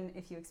 Like, and then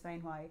if you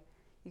explain why,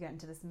 you get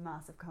into this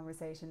massive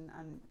conversation,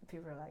 and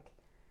people are like,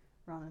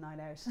 "We're on a night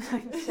out."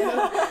 You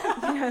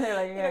know, they're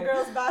like, in a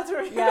girl's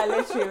bathroom. Yeah,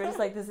 literally. We're just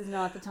like, this is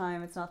not the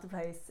time. It's not the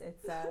place.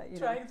 It's you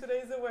trying to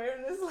raise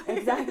awareness. Like.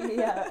 Exactly.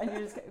 Yeah, and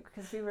you're just,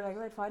 because people are like,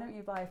 "Well, why don't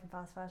you buy from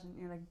fast fashion?" And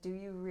you're like, "Do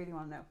you really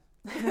want to know?"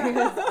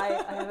 Because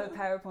I have a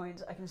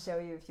PowerPoint I can show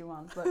you if you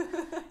want. But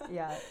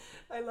yeah,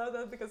 I love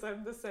that, because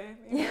I'm the same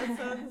in that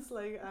sense.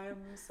 Like,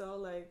 I'm so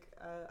like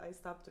I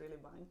stopped really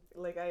buying.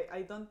 Like,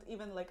 I don't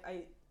even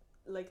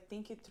I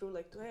think it through,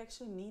 like, do I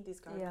actually need these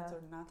garments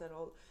or not at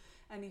all?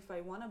 And if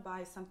I want to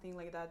buy something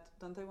like that,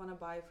 don't I want to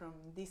buy from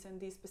this and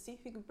this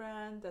specific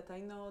brand that I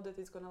know that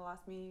it's going to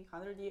last me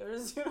 100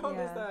 years, you know,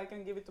 that I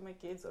can give it to my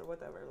kids or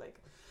whatever, like.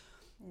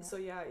 So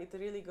yeah, it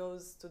really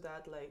goes to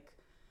that, like,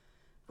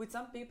 with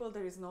some people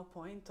there is no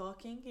point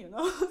talking, you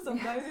know.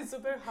 Sometimes it's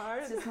super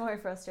hard. It's just more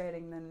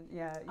frustrating than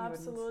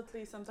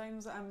absolutely.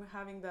 Sometimes I'm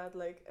having that,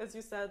 like, as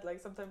you said,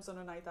 like, sometimes on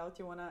a night out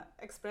you want to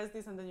express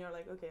this, and then you're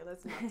like, okay,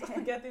 let's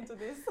not get into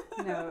this.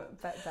 No,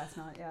 that's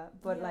not.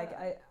 But like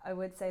I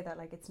would say that,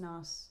 like, it's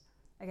not,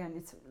 again,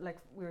 it's like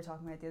we were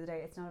talking about the other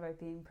day, it's not about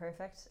being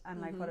perfect.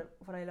 And like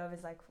what I love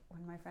is, like,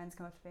 when my friends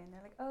come up to me and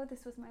they're like, "Oh,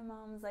 this was my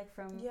mom's, like,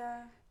 from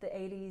the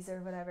 80s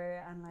or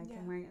whatever, and like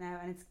I'm wearing it now,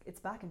 and it's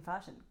back in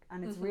fashion,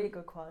 and it's really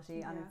good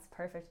quality, and it's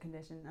perfect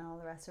condition and all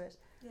the rest of it."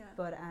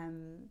 But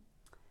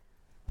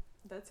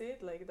that's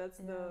it, like, that's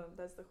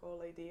the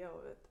whole idea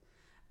of it.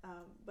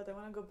 But I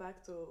want to go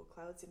back to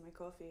clouds in my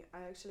coffee.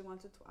 I actually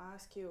wanted to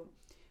ask you,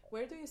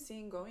 where do you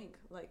see it going?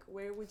 Like,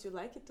 where would you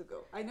like it to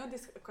go? I know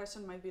this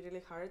question might be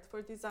really hard for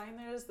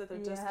designers that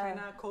are just kind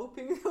of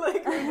coping,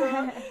 like,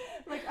 with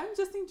like, I'm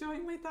just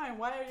enjoying my time.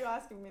 Why are you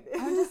asking me this?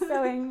 I'm just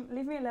sewing.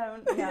 Leave me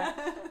alone.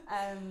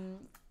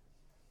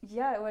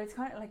 Well, it's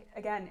kind of like,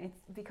 again, it's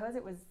because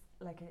it was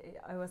like,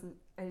 I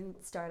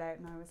didn't start out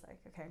and I was like,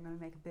 okay, I'm going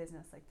to make a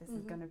business. Like, this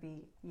is going to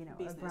be, you know,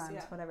 business, a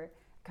brand, whatever. It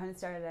kind of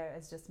started out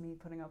as just me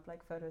putting up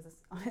like photos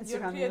on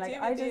Instagram, being like,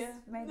 I just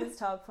made this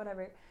top,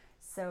 whatever.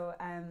 So,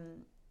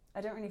 I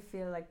don't really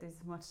feel like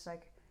there's much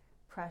like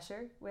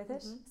pressure with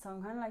it. So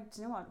I'm kind of like,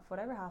 do you know what?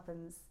 Whatever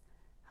happens,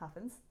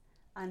 happens.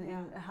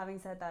 And having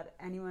said that,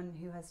 anyone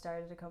who has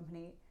started a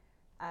company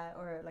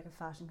or like a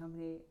fashion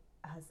company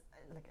has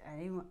like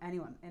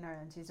anyone in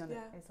Ireland who's done it,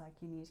 it's like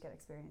you need to get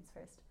experience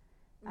first.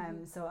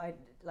 So I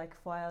like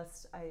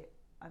whilst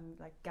I'm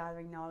like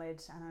gathering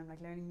knowledge and I'm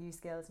like learning new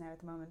skills now at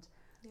the moment.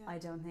 I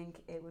don't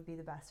think it would be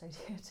the best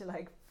idea to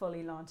like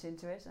fully launch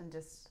into it and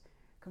just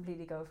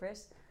completely go for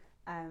it.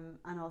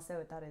 And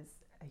also that is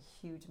a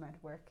huge amount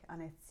of work,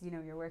 and it's, you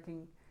know, you're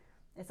working.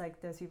 It's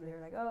like those people who are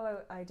like,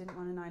 oh, I didn't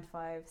want a 9 to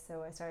 5,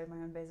 so I started my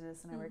own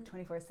business and I work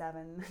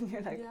 24/7. And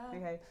you're like,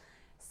 okay.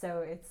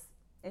 So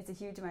it's a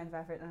huge amount of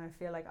effort, and I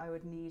feel like I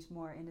would need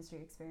more industry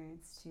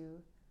experience to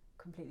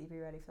completely be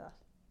ready for that.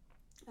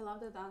 I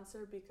love that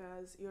answer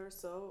because you're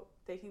so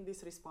taking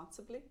this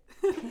responsibly.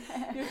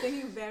 You're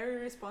taking a very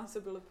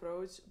responsible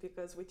approach,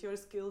 because with your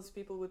skills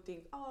people would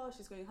think, oh,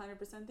 she's going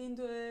 100%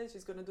 into it,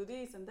 she's going to do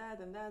this and that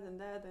and that and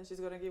that, and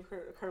she's going to give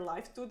her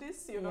life to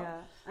this, you know.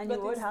 Yeah, and but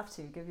you would have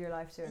to give your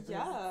life to it.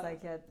 Yeah. It's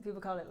like, people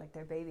call it like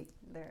their baby.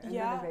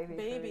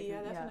 Baby,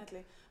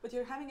 definitely. But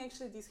you're having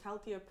actually this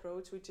healthy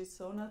approach, which is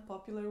so not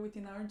popular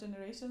within our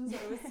generations,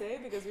 I would say,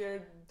 because we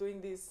are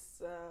doing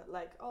this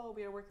like, oh,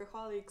 we are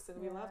workaholics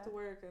and we love to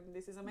work and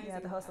this is amazing. Yeah,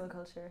 the hustle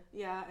culture.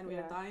 Yeah, and we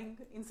are dying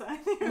inside,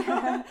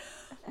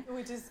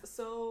 which is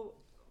so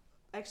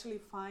actually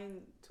fine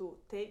to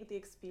take the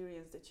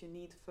experience that you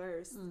need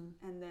first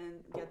and then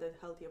get that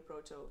healthy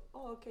approach of,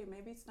 oh, okay,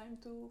 maybe it's time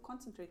to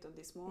concentrate on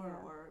this more,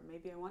 or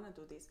maybe I want to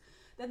do this.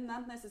 That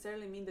not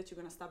necessarily mean that you're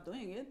going to stop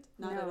doing it,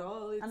 not at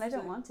all. It's and I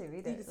don't want to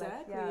either.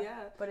 Exactly,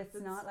 But it's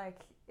not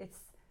like,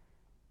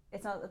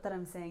 it's not that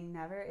I'm saying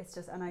never, it's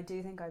just, and I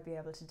do think I'd be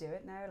able to do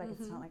it now. Like,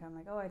 it's not like I'm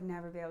like, oh, I'd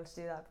never be able to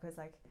do that, because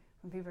like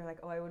when people are like,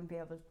 oh, I wouldn't be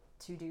able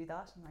to do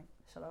that, I'm like,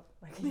 shut up.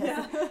 Like,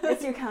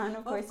 yes, you can,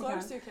 of course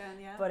you can.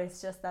 Yeah. But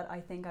it's just that I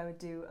think I would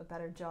do a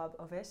better job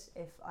of it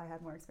if I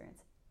had more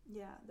experience.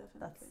 Yeah,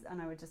 definitely.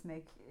 And I would just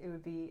make, it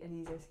would be an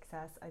easier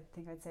success. I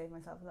think I'd save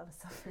myself a lot of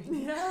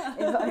suffering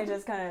if I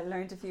just kind of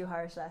learned a few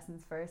harsh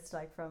lessons first,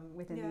 like from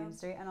within the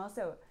industry. And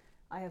also,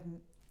 I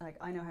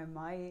know how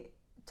my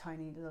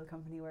tiny little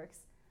company works.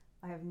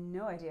 I have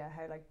no idea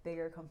how like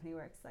bigger company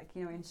works. Like,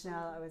 you know, in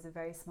Chanel, I was a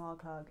very small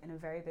cog in a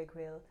very big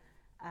wheel.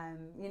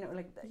 You know,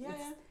 like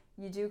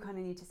you do kind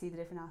of need to see the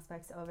different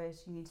aspects of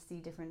it. You need to see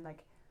different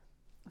like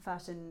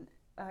fashion.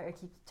 I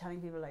keep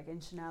telling people, like in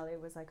Chanel, it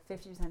was like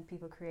 50%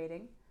 people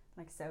creating,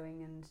 like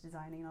sewing and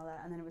designing and all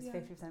that, and then it was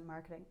 50%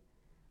 marketing.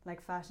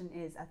 Like fashion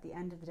is, at the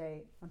end of the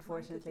day,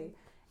 unfortunately,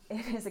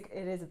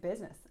 it is a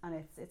business,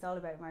 and it's all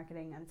about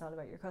marketing, and it's all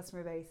about your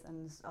customer base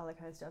and all that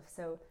kind of stuff.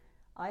 So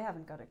I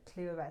haven't got a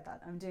clue about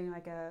that. I'm doing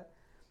like a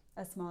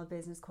small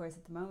business course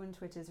at the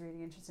moment, which is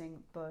really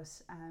interesting, but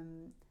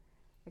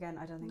again,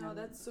 I don't think. No,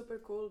 that's super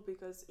cool,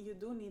 because you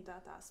do need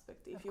that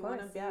aspect. If you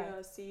want to be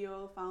a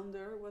CEO,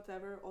 founder,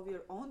 whatever, of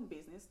your own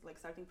business, like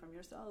starting from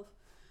yourself,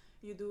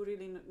 you do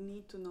really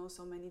need to know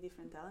so many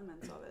different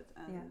elements of it.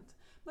 And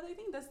but I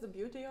think that's the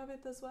beauty of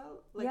it as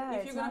well. Like,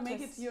 if you're gonna make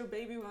it your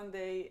baby one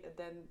day,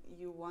 then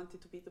you want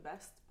it to be the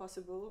best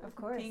possible. Of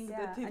course, thing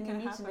that it and can you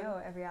need happen. to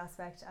know every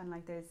aspect. And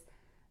like, there's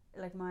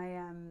like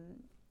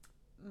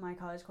my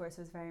college course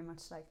was very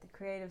much like the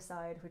creative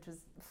side, which was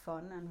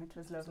fun and which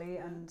was lovely,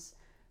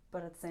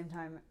 but at the same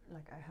time,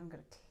 like, I haven't got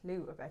a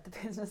clue about the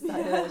business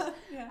side of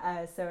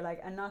it. So like,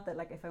 and not that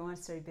like if I wanted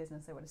to study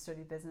business, I would have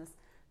studied business,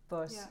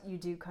 but you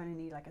do kind of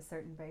need like a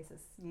certain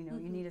basis, you know.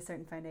 You need a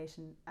certain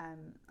foundation,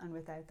 and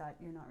without that,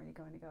 you're not really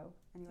going to go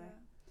anywhere.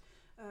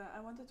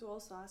 I wanted to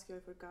also ask you, I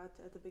forgot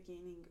at the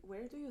beginning,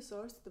 where do you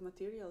source the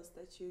materials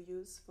that you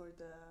use for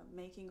the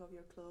making of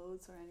your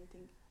clothes or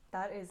anything?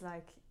 That is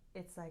like,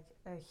 it's like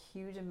a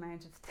huge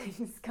amount of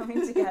things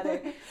coming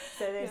together.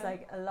 So there's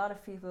like a lot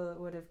of people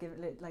would have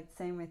given it, like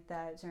same with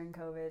during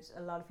COVID,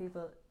 a lot of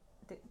people,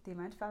 the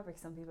amount of fabric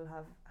some people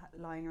have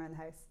lying around the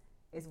house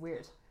is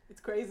weird. It's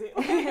crazy.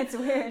 It's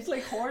weird. It's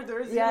like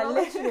hoarders. Yeah, you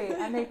know? literally.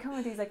 And they come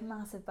with these like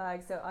massive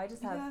bags. So I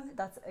just have,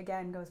 that's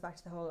again goes back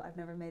to the whole, I've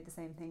never made the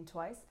same thing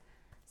twice.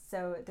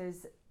 So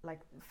there's like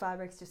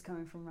fabrics just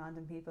coming from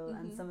random people,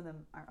 and some of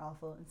them are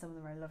awful and some of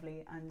them are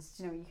lovely, and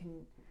you know, you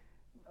can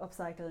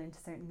upcycle into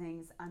certain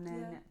things. And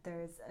then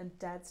there's a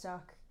dead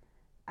stock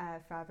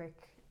fabric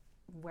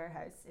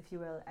warehouse, if you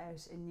will,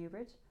 out in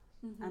Newbridge,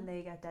 and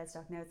they get dead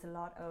stock. Now it's a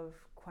lot of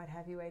quite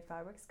heavyweight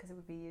fabrics because it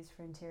would be used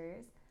for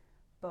interiors,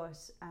 but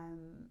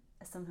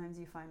sometimes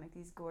you find like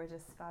these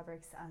gorgeous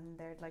fabrics, and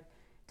they're like,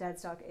 dead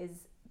stock is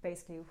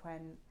basically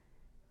when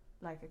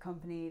like a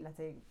company, let's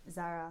say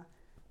Zara,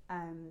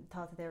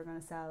 thought that they were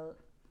going to sell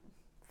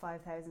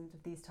 5,000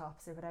 of these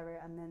tops or whatever,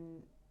 and then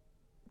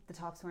the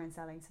tops weren't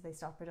selling, so they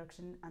stopped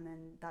production, and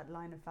then that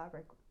line of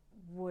fabric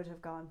would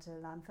have gone to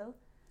landfill,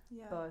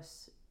 but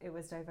it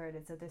was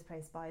diverted, so this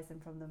place buys them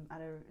from them at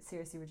a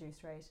seriously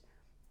reduced rate,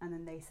 and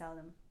then they sell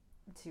them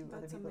to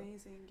other people.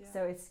 That's amazing.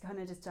 So it's kind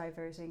of just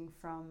diverting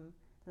from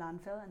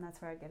landfill, and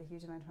that's where I get a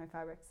huge amount of my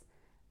fabrics.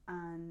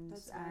 And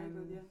that's very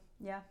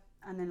good.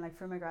 And then like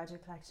for my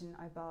graduate collection,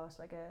 I bought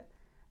like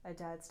a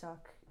dead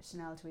stock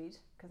Chanel tweed,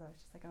 because I was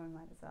just like, oh, I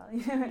might as well.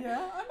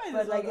 I might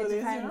but as well. But like, it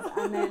depends.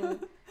 And then,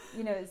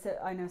 you know, so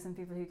I know some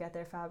people who get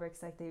their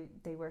fabrics, like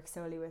they work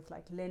solely with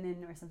like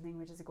linen or something,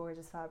 which is a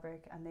gorgeous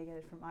fabric, and they get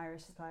it from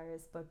Irish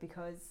suppliers. But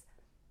because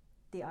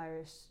the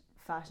Irish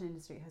fashion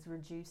industry has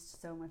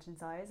reduced so much in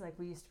size. Like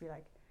we used to be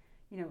like,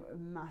 you know, a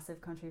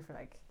massive country for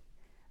like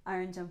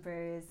iron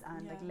jumpers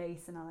and like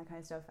lace and all that kind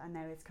of stuff, and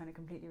now it's kind of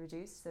completely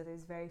reduced. So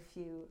there's very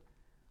few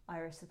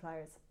Irish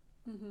suppliers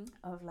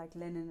of like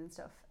linen and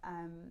stuff.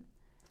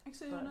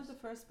 Actually, you're not the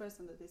first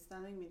person that is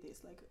telling me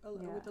this. Like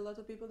with a lot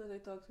of people that I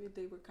talked with,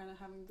 they were kind of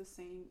having the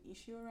same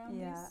issue around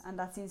this. Yeah, and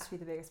that seems to be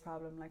the biggest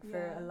problem. Like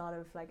for a lot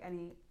of like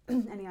any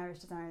Irish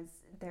designers,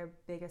 their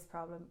biggest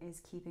problem is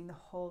keeping the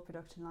whole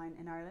production line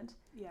in Ireland.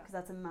 Yeah, because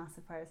that's a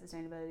massive part of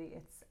sustainability.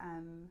 It's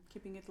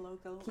keeping it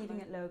local.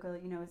 Keeping it local.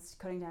 You know, it's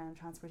cutting down on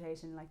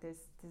transportation. Like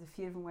there's a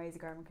few different ways a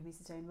garment can be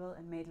sustainable,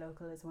 and made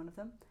local is one of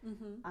them.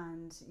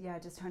 And yeah,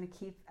 just trying to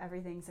keep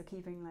everything. So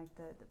keeping like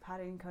the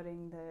pattern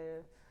cutting,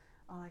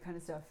 all that kind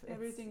of stuff.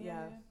 Everything,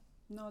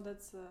 No,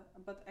 that's.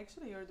 But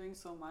actually, you're doing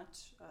so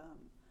much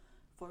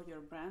for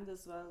your brand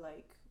as well.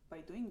 Like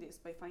by doing this,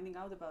 by finding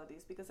out about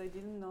this, because I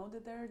didn't know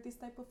that there are this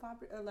type of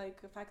fabric, like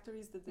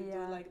factories that they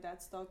do like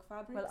that stock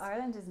fabrics. Well,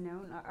 Ireland is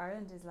known.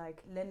 Ireland is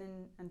like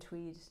linen and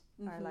tweed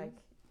are like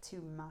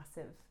two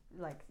massive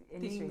like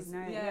industries.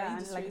 Industries,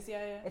 and like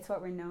it's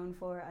what we're known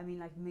for. I mean,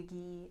 like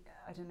McGee.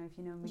 I don't know if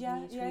you know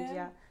McGee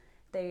tweed.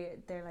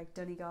 They're like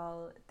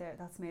Donegal.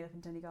 That's made up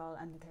in Donegal,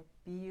 and they're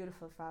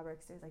beautiful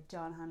fabrics. There's like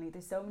John Hanley.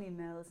 There's so many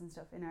mills and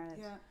stuff in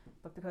Ireland. Yeah.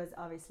 But because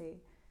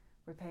obviously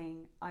we're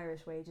paying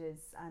Irish wages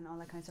and all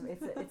that kind of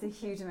stuff, it's a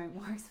huge amount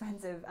more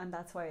expensive, and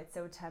that's why it's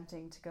so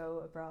tempting to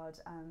go abroad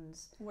and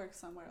work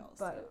somewhere else.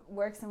 But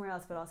work somewhere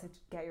else, but also to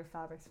get your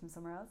fabrics from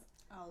somewhere else.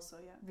 Also,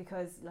 yeah.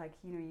 Because like,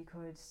 you know, you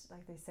could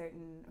like there's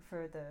certain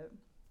for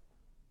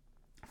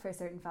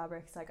certain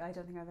fabrics, like I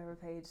don't think I've ever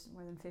paid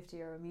more than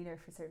 €50 a meter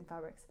for certain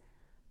fabrics.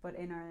 But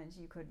in Ireland,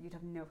 you'd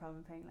have no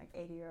problem paying like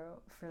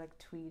 €80 for like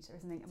tweed or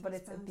something. But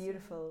it's a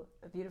beautiful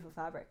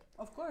fabric.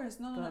 Of course,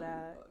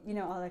 you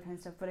know, all that kind of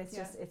stuff. But it's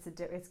just it's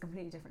a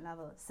completely different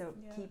level. So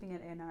keeping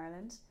it in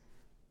Ireland,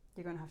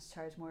 you're going to have to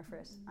charge more for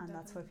it, and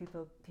that's why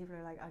people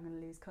are like, I'm going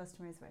to lose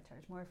customers if I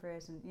charge more for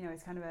it, and you know,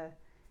 it's kind of a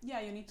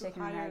you need to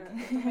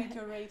make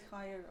your rate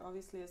higher,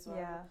 obviously, as well.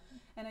 Yeah.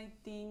 And I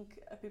think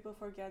people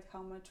forget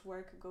how much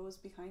work goes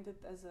behind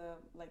it. As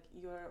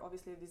you're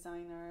obviously a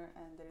designer,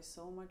 and there's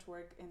so much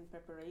work in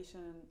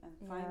preparation and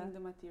finding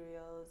the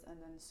materials, and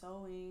then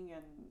sewing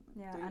and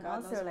doing and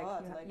God also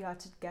knows you have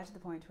to get to the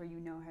point where you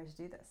know how to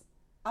do this.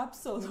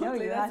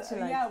 Absolutely.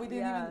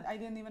 I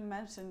didn't even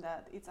mention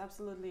that. It's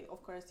absolutely,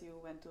 of course, you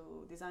went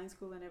to design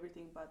school and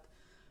everything, but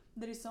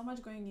there is so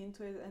much going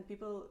into it, and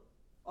people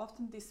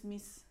often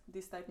dismiss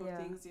these type of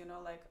things, you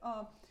know, like,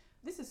 oh,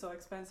 this is so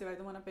expensive, I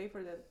don't want to pay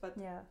for that. But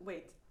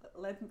wait,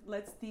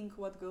 let's think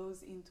what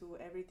goes into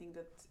everything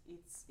that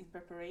it's in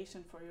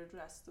preparation for your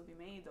dress to be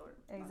made, or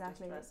not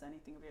just dress,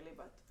 anything really.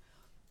 But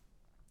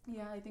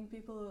I think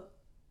people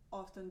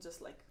often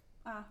just like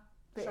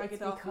shrug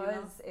it off,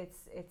 because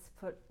it's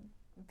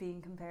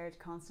being compared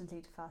constantly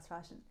to fast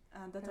fashion,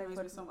 and that annoys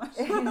me so much.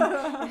 It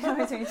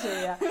annoys me too,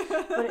 yeah.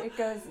 But it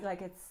goes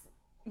like, it's,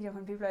 you know,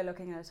 when people are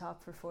looking at a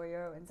top for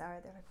 €4 in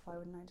Zara, they're like, why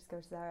wouldn't I just go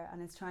to Zara?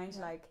 And it's trying to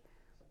like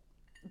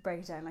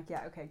break it down, like,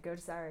 okay, go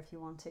to Zara if you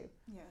want to,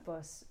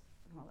 but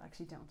well,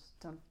 actually don't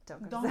go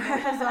to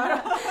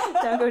Zara.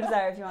 Don't go to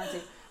Zara if you want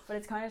to. But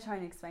it's kind of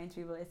trying to explain to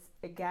people, it's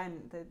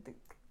again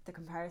the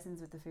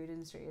comparisons with the food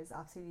industry is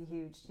absolutely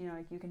huge. You know,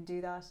 like you can do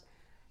that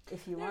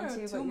if you want to.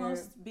 There are two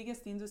most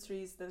biggest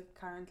industries that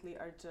currently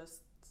are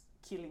just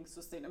killing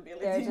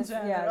sustainability in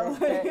general.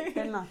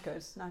 They're not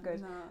good. No.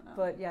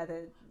 But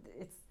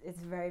it's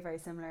very, very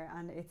similar,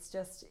 and it's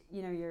just,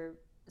 you know, you're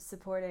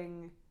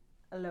supporting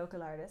a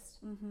local artist,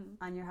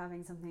 and you're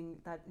having something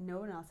that no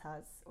one else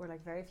has, or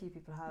like very few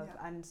people have,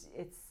 and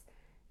it's,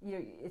 you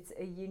know, it's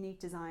a unique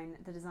design.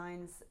 The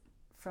designs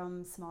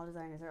from small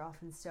designers are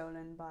often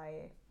stolen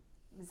by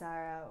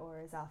Zara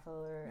or Zaful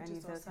or any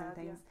of those kind of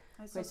things.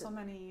 I saw so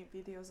many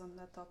videos on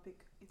that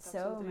topic. It's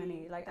so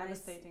many, like,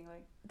 devastating.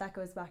 Like that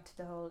goes back to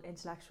the whole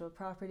intellectual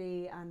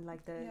property, and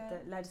like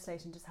the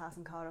legislation just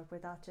hasn't caught up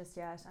with that just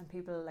yet. And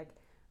people, like,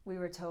 we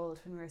were told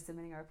when we were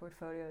submitting our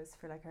portfolios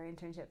for like our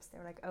internships, they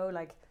were like, oh,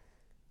 like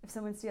if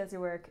someone steals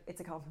your work, it's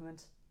a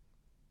compliment.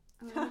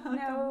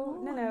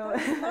 No.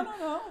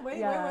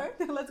 Wait.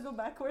 Let's go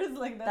backwards.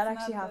 Like that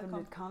actually happened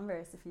with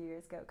Converse a few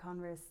years ago.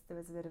 Converse, there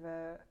was a bit of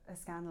a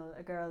scandal.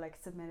 A girl like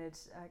submitted,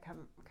 I can't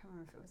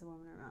remember if it was a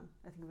woman or a man.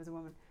 I think it was a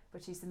woman,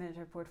 but she submitted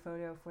her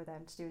portfolio for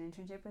them to do an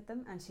internship with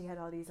them, and she had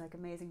all these like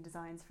amazing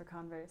designs for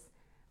Converse.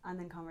 And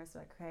then Converse was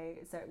like, okay,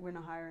 so we're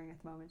not hiring at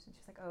the moment. And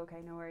she's like, oh,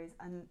 okay, no worries.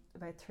 And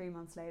about 3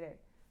 months later,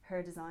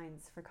 her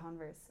designs for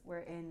Converse were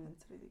in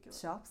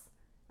shops,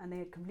 and they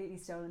had completely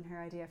stolen her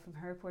idea from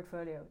her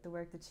portfolio, the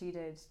work that she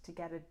did to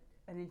get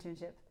an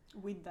internship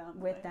with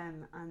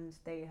them. And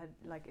they had,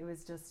 like, it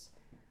was just,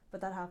 but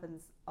that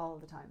happens all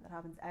the time. That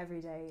happens every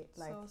day.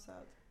 Like, so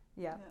sad.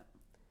 Yeah.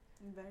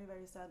 Very,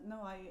 very sad.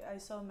 No, I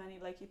saw many,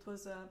 like, it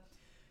was a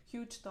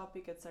huge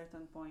topic at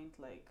certain point,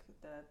 like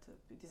that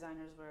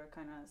designers were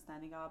kind of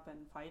standing up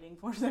and fighting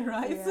for their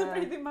rights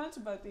pretty much,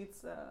 but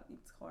it's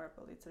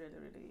horrible. It's really,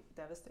 really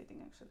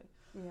devastating, actually.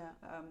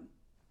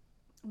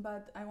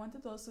 But I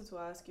wanted also to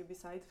ask you,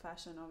 beside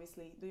fashion,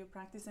 obviously, do you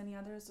practice any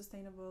other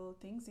sustainable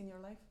things in your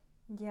life?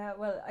 Yeah,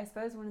 well, I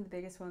suppose one of the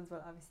biggest ones,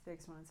 well, obviously the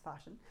biggest one is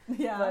fashion.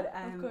 Yeah, but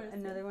of course.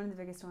 another one of the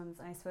biggest ones,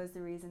 and I suppose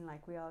the reason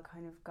like we all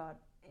kind of got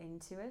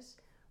into it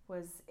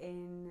was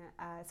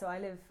so I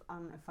live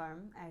on a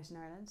farm out in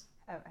Ireland,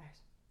 out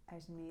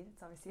in Meath,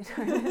 it's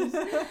obviously in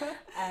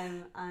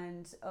Ireland.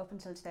 And up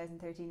until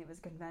 2013 it was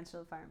a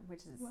conventional farm,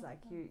 which is like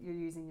you're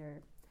using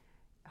your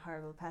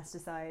horrible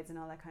pesticides and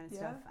all that kind of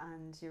stuff,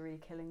 and you're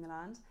really killing the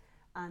land.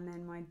 And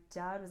then my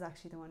dad was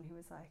actually the one who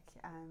was like,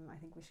 I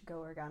think we should go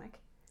organic.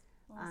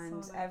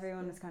 And so nice,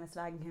 everyone was kind of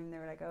slagging him. They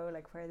were like, "Oh,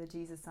 like where are the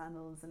Jesus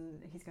sandals?"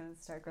 And he's going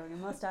to start growing a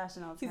mustache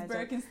and all this kind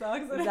of stuff.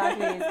 Birkenstocks.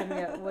 Exactly, he's going to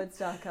be at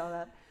Woodstock, all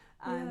that.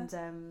 And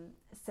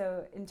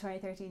so in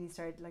 2013, he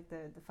started like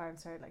the farm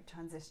started like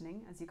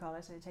transitioning, as you call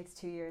it, and it takes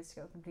 2 years to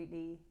go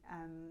completely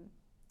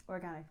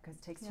organic, because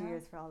it takes 2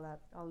 years for all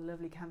the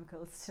lovely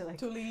chemicals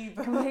to leave,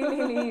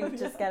 completely leave,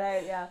 just get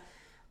out. Yeah.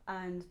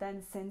 And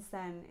then since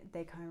then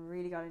they kind of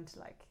really got into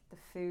like the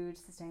food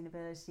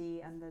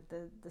sustainability and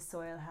the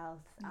soil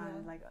health,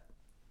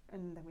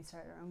 and then we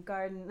started our own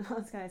garden and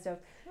all this kind of stuff.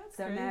 That's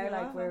so crazy, now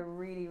like we're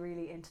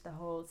really into the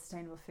whole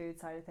sustainable food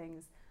side of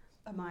things.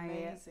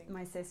 Amazing.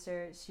 My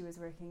sister, she was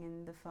working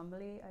in the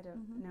Fumbly. I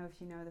don't know if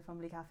you know the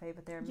Fumbly Cafe,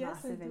 but they're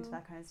massive into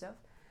that kind of stuff.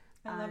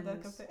 I love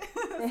that cafe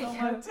so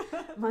much.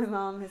 My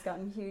mom has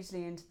gotten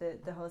hugely into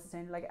the whole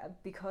sustainable, like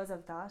because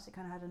of that it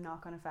kind of had a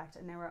knock-on effect,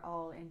 and now we're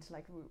all into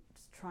like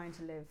trying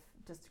to live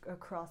just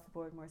across the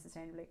board more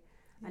sustainably.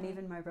 And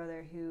even my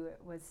brother, who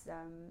was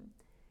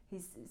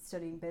he's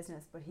studying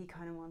business, but he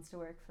kind of wants to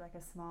work for like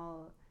a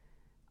small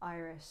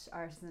Irish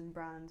artisan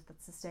brand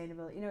that's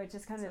sustainable. You know, it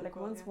just kind of like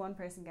once one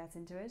person gets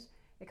into it,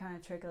 it kind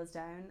of trickles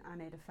down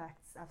and it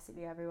affects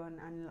absolutely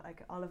everyone. And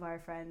like all of our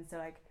friends, so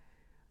like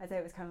I'd say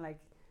it was kind of like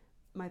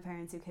my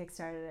parents who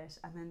kickstarted it,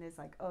 and then there's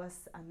like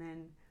us, and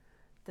then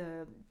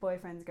the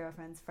boyfriends,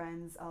 girlfriends,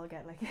 friends all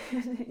get like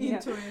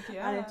into it,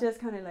 and it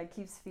just kind of like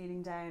keeps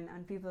feeding down.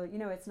 And people, you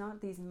know, it's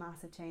not these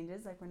massive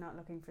changes, like we're not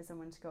looking for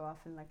someone to go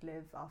off and like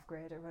live off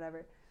grid or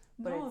whatever,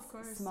 but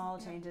it's small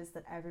changes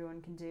that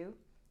everyone can do,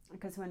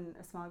 because when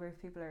a small group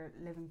of people are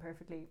living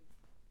perfectly,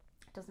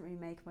 it doesn't really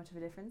make much of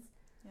a difference.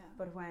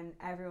 But when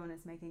everyone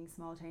is making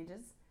small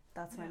changes,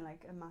 that's when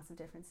like a massive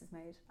difference is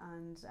made.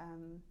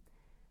 And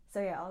so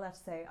all that to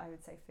say, I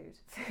would say food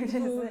is,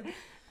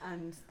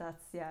 and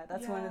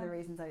that's one of the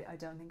reasons I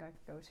don't think I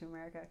could go to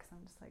America, because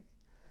I'm just like,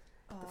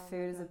 the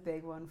food is a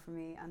big one for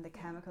me, and the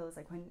chemicals,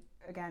 like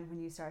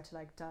when you start to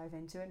like dive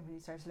into it and when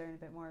you start to learn a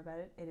bit more about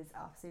it, it is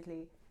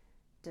absolutely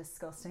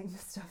disgusting, the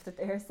stuff that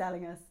they're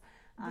selling us.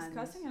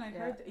 Disgusting, and I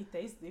heard it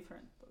tastes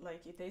different,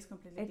 like it tastes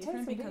completely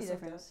different. It tastes completely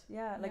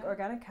different. Like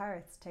organic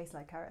carrots taste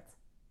like carrots.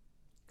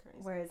 Crazy.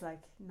 Whereas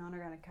like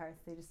non-organic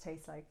carrots, they just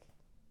taste like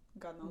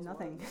God knows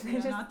nothing.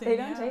 What. They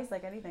don't taste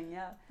like anything.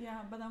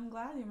 Yeah, but I'm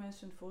glad you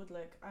mentioned food.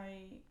 Like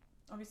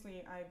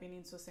I've been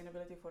in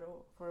sustainability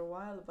for a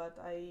while, but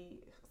I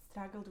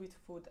struggled with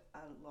food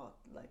a lot.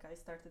 Like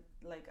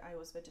I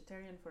was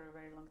vegetarian for a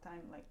very long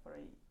time, like for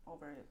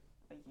over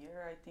a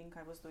year I think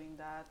I was doing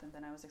that, and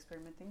then I was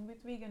experimenting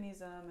with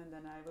veganism, and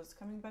then I was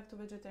coming back to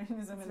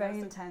vegetarianism. It's very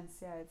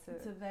intense.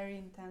 It's a very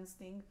intense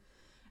thing.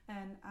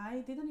 And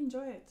I didn't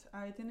enjoy it.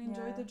 I didn't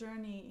enjoy the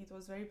journey. It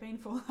was very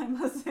painful, I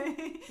must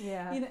say.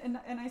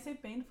 And I say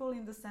painful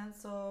in the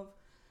sense of,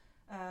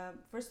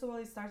 first of all,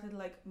 it started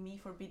like me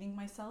forbidding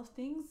myself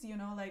things, you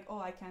know, like, oh,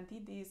 I can't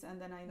eat this.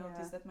 And then I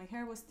noticed that my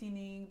hair was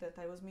thinning, that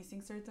I was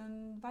missing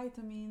certain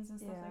vitamins and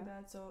stuff like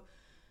that. So,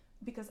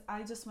 because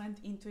I just went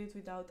into it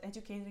without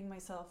educating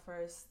myself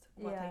first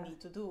what I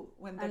need to do.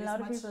 When there and a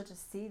lot of people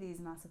just see these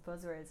massive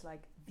buzzwords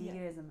like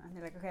veganism, and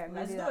they're like, okay, I'm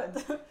going to do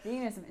that.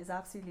 Veganism is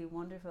absolutely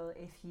wonderful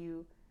if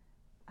you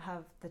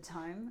have the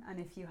time and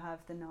if you have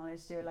the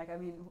knowledge to do it. Like, I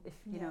mean, if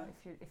you know,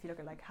 if you look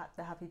at like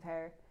the Happy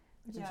Pair,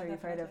 which I'm sure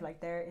you've heard of,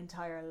 like their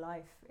entire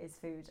life is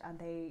food, and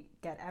they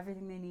get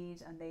everything they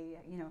need, and they,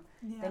 you know,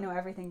 they know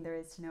everything there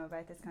is to know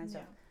about this kind of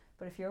stuff.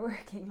 But if you're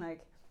working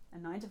like a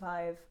 9 to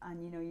 5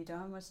 and you know you don't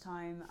have much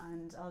time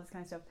and all this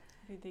kind of stuff,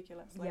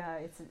 ridiculous. Like,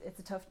 it's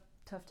a tough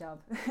job.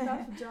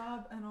 Tough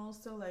job. And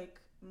also like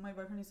my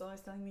boyfriend is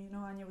always telling me, you know,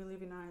 Anja, we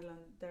live in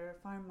Ireland, there are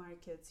farm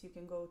markets you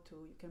can go to,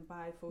 you can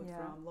buy food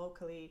from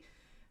locally.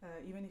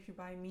 Even if you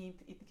buy meat,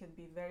 it can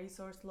be very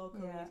sourced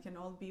locally, it can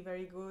all be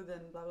very good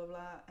and blah blah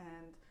blah.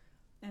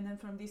 And then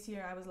from this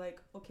year I was like,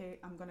 okay,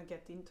 I'm gonna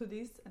get into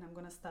this and I'm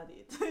gonna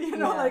study it. You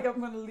know, like I'm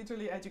gonna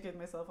literally educate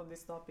myself on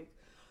this topic.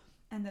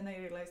 And then I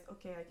realized,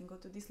 okay, I can go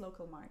to this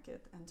local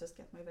market and just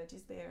get my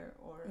veggies there,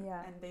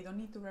 and they don't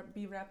need to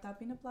be wrapped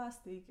up in a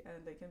plastic,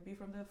 and they can be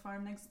from the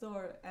farm next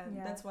door. And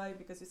that's why,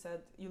 because you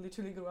said you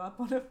literally grew up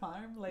on a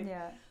farm, like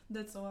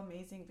that's so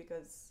amazing,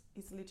 because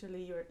it's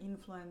literally your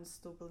influence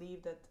to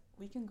believe that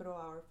we can grow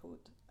our food.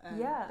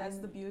 And that's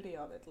the beauty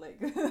of it. Like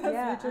that's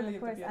literally and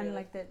of course, the beauty and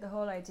like the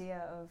whole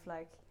idea of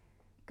like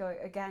go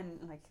again,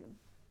 like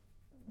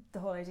the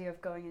whole idea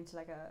of going into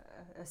like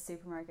a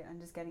supermarket and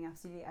just getting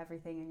absolutely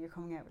everything, and you're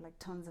coming out with like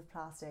tons of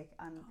plastic,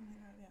 and Oh my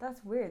God, yeah.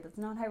 that's weird. That's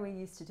not how we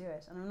used to do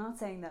it. And I'm not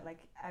saying that like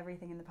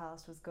everything in the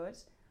past was good,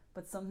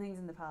 but some things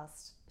in the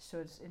past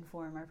should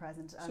inform our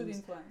present. Should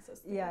influence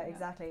us. Yeah,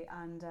 exactly.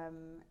 And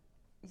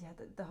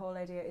the whole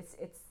idea,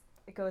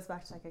 it goes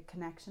back to like a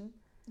connection.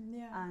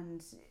 Yeah.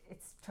 And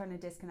it's trying to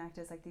disconnect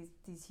us. Like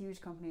these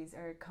huge companies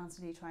are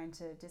constantly trying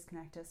to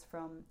disconnect us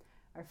from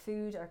our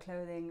food, our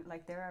clothing.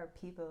 Like there are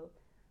people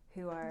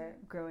who are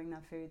growing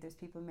that food. There's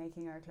people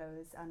making our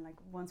clothes, and like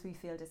once we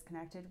feel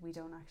disconnected, we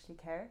don't actually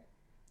care.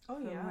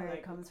 From where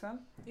it comes from.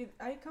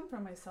 I come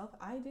from myself.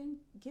 I didn't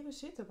give a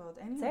shit about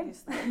any Same. of this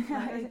stuff. Like,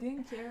 I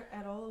didn't care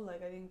at all.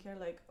 Like I didn't care.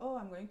 Like, oh,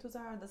 I'm going to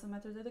Zara. Doesn't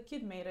matter that a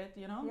kid made it.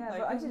 You know. Yeah, like,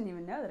 but I didn't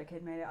even know that a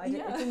kid made it.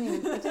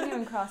 It didn't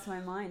even cross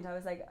my mind. I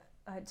was like,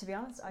 to be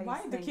honest,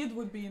 why the kid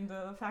would be in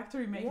the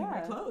factory making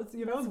my clothes?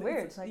 You know, it's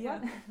weird. Like, yeah.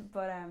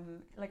 But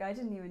like I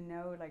didn't even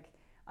know. Like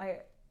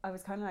I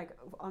was kind of like,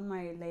 on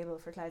my label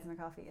for Clouds in My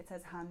Coffee, it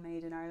says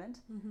handmade in Ireland,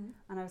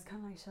 and I was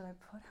kind of like, should I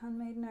put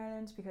handmade in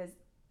Ireland, because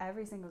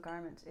every single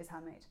garment is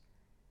handmade.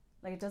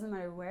 Like it doesn't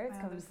matter where it's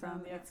coming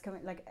from. Yeah. It's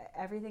coming, like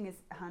everything is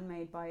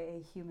handmade by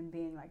a human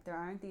being. Like there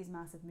aren't these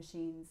massive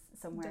machines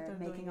somewhere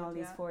making all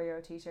these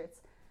 €4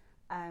 t-shirts.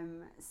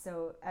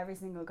 So every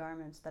single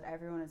garment that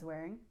everyone is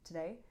wearing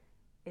today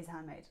is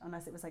handmade,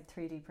 unless it was like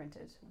 3D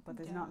printed. But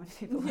there's not many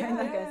people wearing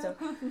that kind of stuff.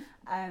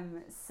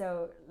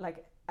 So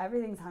like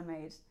everything's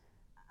handmade,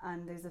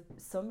 and there's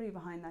somebody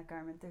behind that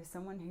garment. There's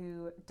someone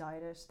who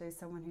dyed it. There's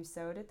someone who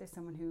sewed it. There's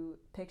someone who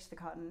picked the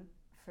cotton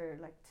for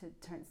like to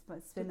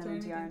spin them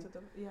into yarn.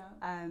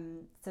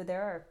 So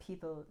there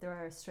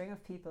are a string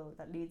of people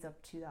that leads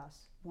up to that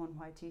one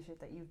white t-shirt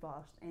that you've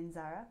bought in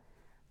Zara,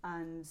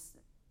 and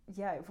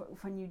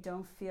when you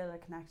don't feel a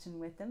connection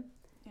with them,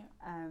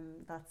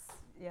 that's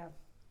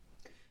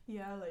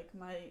like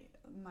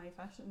my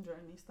fashion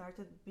journey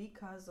started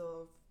because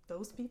of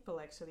those people.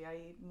 Actually,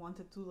 I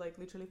wanted to like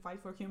literally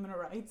fight for human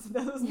rights.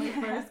 That was my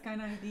first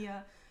kind of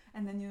idea.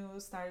 And then you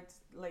start,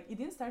 like, it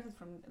didn't start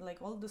from, like,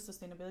 all the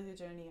sustainability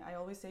journey. I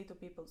always say to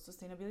people,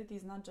 sustainability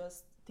is not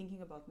just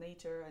thinking about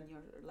nature and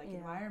your, like,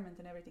 environment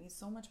and everything. It's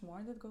so much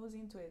more that goes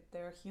into it.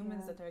 There are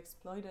humans that are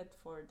exploited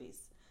for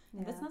this.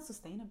 And that's not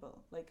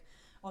sustainable. Like,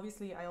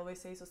 obviously, I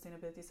always say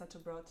sustainability is such a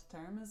broad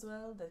term as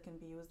well that can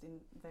be used in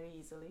very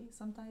easily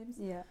sometimes.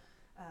 Yeah.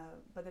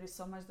 But there is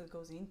so much that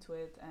goes into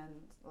it. And,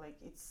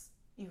 like,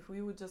 if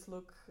we would just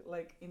look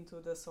like into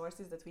the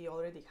sources that we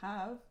already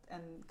have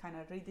and kind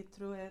of read it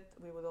through it,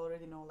 we would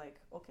already know,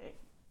 like, okay,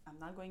 I'm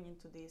not going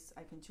into this.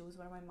 I can choose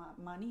where my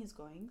money is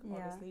going.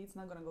 Obviously, it's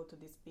not going to go to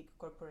this big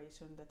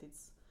corporation that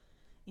it's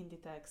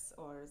Inditex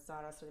or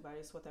Zara,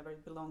 Stradivarius, whatever.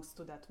 It belongs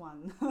to that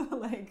one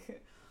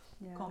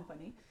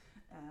company.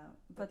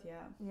 But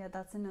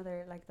that's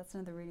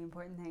another really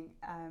important thing.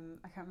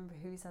 I can't remember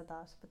who said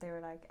that, but they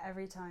were like,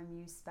 every time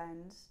you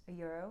spend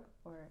 €1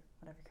 or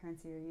whatever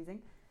currency you're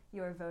using,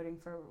 you're voting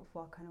for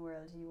what kind of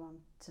world you want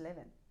to live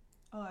in.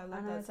 Oh, I love that.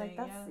 And I was saying,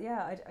 like,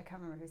 I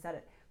can't remember who said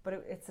it, but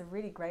it's a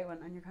really great one.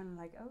 And you're kind of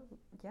like, oh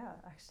yeah,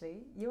 actually,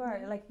 you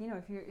are like, you know,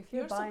 if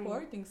you're buying,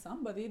 supporting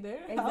somebody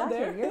there.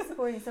 Exactly, you're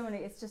supporting somebody.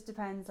 It just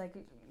depends. Like,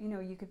 you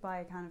know, you could buy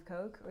a can of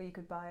Coke, or you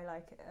could buy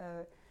like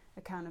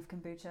a can of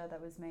kombucha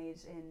that was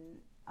made in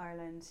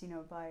Ireland. You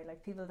know, by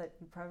like people that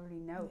you probably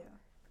know. Yeah.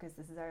 Because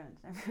this is Ireland,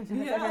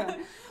 everyone knows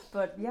everyone.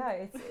 But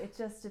it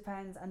just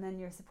depends, and then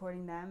you're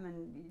supporting them,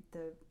 and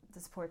the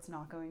support's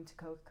not going to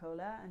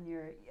Coca-Cola, and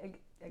you're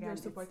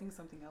supporting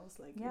something else.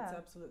 Like it's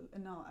absolutely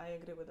I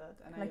agree with that.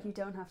 And like you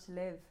don't have to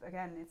live.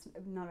 Again, it's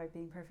not about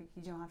being perfect.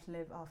 You don't have to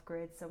live off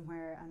grid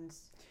somewhere and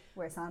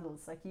wear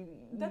sandals. Like you.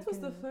 That was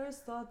the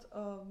first thought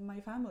of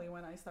my family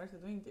when I started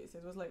doing this.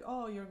 It was like,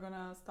 oh, you're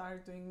gonna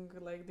start doing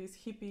like these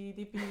hippie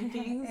dippy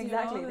things.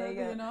 Exactly.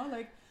 You know,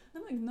 like.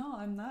 I'm like, no,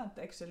 I'm not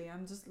actually.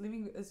 I'm just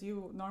living as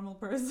you, normal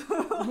person.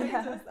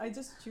 I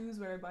just choose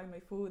where I buy my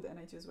food, and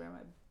I choose where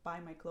I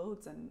buy my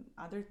clothes and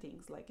other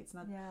things. Like it's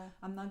not. Yeah.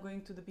 I'm not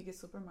going to the biggest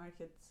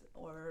supermarket,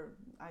 or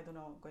I don't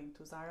know, going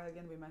to Zara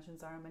again. We mentioned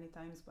Zara many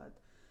times,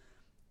 but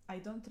I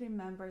don't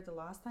remember the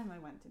last time I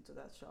went into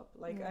that shop.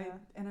 Like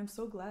and I'm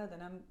so glad,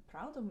 and I'm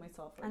proud of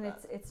myself for that. And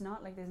it's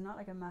not like there's not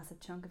like a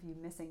massive chunk of you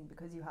missing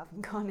because you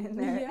haven't gone in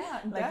there. Yeah,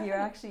 like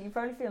you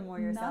probably feel more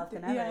yourself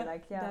than ever.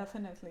 Yeah,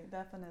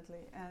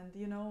 definitely. And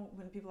you know,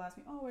 when people ask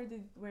me, oh,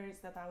 where is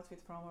that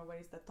outfit from, or where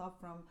is that top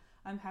from?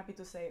 I'm happy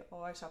to say,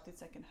 oh, I shopped it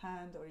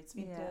secondhand, or it's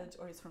vintage,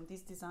 or it's from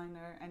this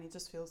designer, and it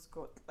just feels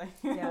good.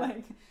 Like,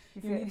 like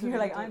you're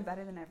like, I'm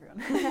better than everyone.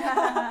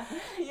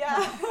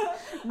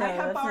 No, I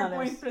have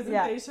PowerPoint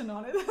presentation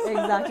on it.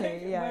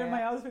 Exactly. Like, where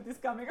my outfit is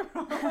coming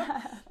from.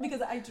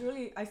 Because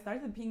I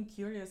started being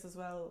curious as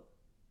well.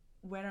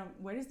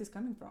 Where is this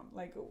coming from?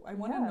 Like, I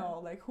want to know,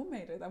 like, who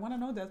made it? I want to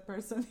know that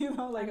person, you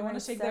know, like, I want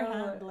to shake their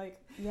hand,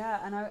 like. Yeah,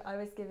 and I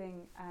was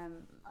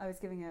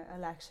giving a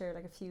lecture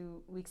like a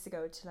few weeks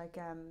ago to like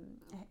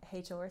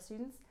HR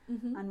students,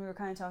 and we were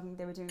kind of talking.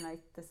 They were doing like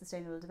the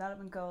Sustainable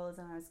Development Goals,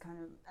 and I was kind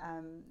of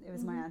it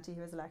was my auntie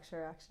who was a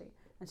lecturer actually,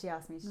 and she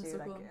asked me to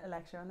do a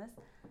lecture on this,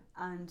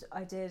 and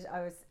I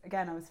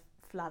was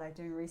flat out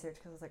doing research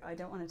because I was like, I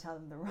don't want to tell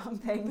them the wrong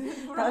thing.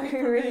 That would be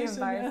really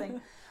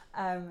embarrassing.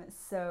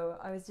 So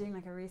I was doing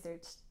like a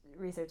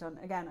research on,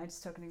 again, I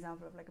just took an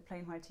example of like a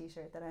plain white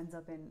t-shirt that ends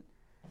up in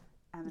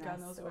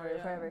M&S or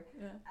wherever.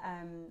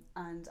 And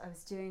I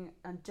was doing,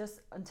 and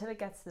just until it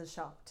gets to the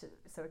shop,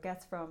 so it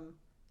gets from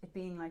it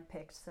being like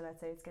picked, so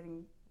let's say it's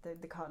getting,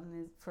 the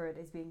cotton for it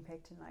is being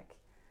picked in like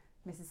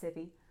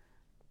Mississippi,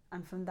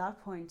 and from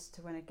that point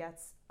to when it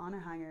gets on a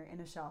hanger in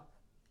a shop,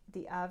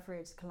 the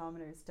average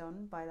kilometers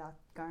done by that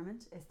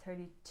garment is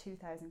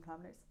 32,000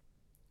 kilometers,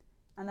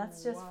 and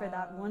that's just for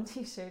that one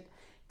t-shirt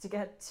to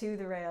get to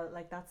the rail.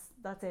 Like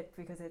that's it,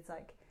 because it's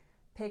like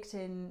picked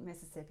in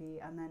Mississippi,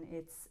 and then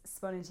it's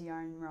spun into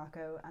yarn in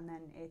Morocco, and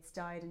then it's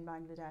dyed in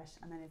Bangladesh,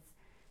 and then it's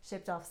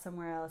shipped off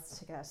somewhere else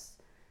to get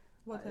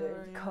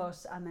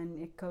cut, and then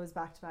it goes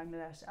back to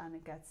Bangladesh, and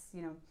it gets,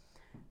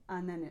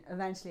 and then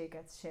eventually it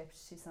gets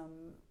shipped to some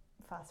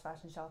fast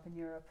fashion shop in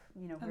Europe,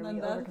 and then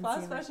that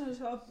fast fashion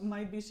shop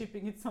might be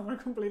shipping it somewhere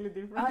completely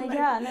different.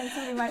 And then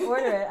somebody might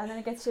order it, and then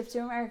it gets shipped to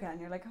America, and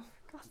you're like, oh,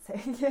 for God's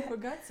sake. For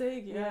God's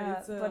sake,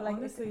 it's but like,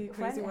 honestly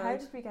crazy world. How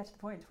did we get to the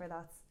point where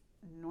that's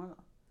normal?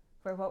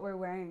 Where what we're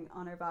wearing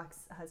on our backs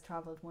has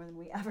travelled more than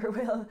we ever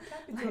will.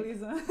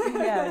 Capitalism.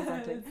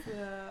 Exactly.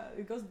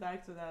 It goes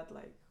back to that,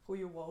 like, who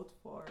you vote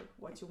for,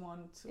 what you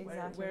want,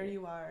 where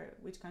you are,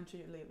 which country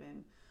you live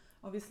in.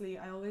 Obviously,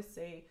 I always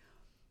say,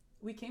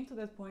 we came to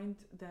that point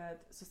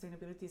that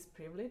sustainability is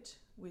privilege,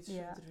 which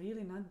should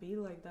really not be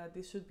like that.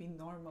 This should be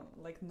normal,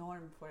 like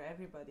norm for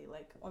everybody.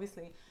 Like,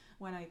 obviously,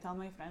 when I tell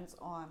my friends,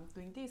 oh, I'm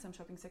doing this, I'm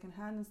shopping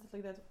secondhand and stuff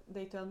like that,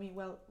 they tell me,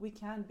 well, we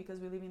can't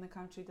because we live in a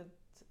country that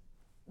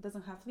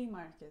doesn't have flea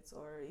markets,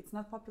 or it's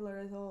not popular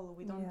at all,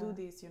 we don't do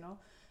this,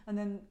 and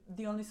then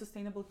the only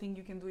sustainable thing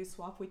you can do is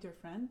swap with your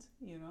friend,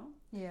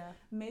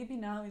 maybe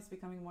now it's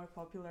becoming more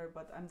popular,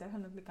 but I'm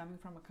definitely coming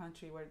from a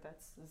country where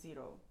that's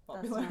zero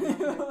popular.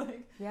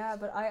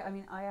 But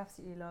I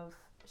absolutely love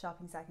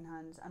shopping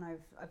secondhand, and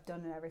I've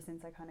done it ever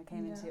since I kind of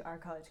came into our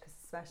college, because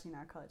especially in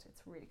our college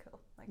it's really cool,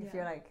 like if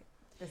you're like,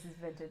 this is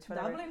vintage,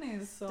 whatever. Dublin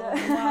is so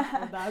not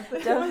for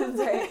that. Dublin's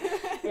right.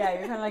 Yeah,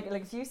 you're kind of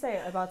like if you say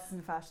I bought this in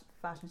a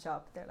fashion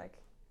shop, they're like,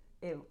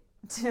 ew.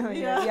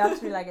 You have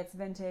to be like, it's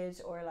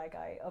vintage, or like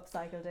I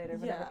upcycled it or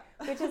whatever,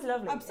 which is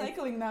lovely.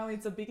 Upcycling now,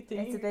 it's a big thing.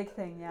 It's a big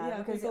thing,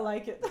 because people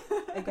like it.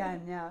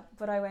 Again,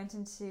 but I went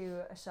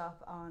into a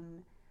shop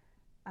on,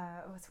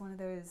 it's one of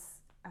those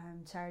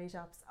charity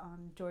shops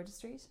on Georgia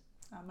Street.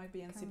 Might be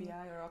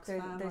NCBI or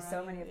Oxfam. There's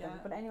so many of them.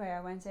 But anyway,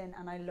 I went in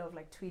and I love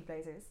like tweed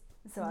blazers.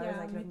 So I was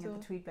like looking at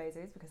the tweed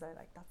blazers, because I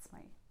like that's my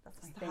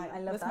thing.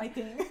 I love that's my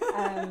thing.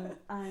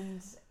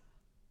 And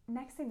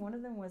next thing, one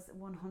of them was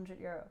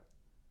 €100.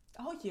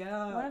 Oh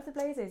yeah. One of the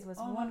blazers was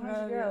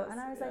 €100, yes, and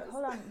I was like,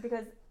 hold on,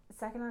 because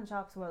secondhand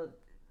shops, well,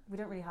 we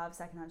don't really have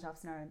secondhand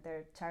shops in Ireland.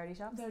 They're charity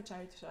shops.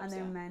 And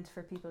they're meant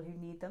for people who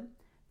need them.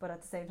 But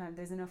at the same time,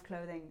 there's enough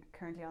clothing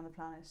currently on the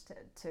planet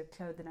to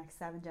clothe the next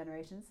 7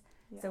 generations.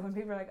 Yeah. So when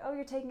people are like, oh,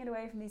 you're taking it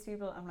away from these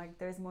people, I'm like,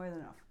 there's more than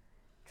enough.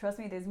 Trust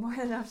me, there's more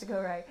than enough to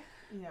go right.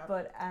 Yeah.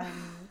 But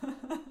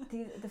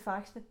the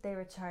fact that they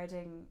were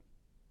charging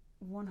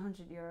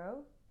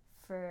 €100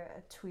 for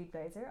a tweed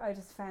blazer, I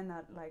just found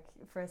that, like,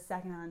 for a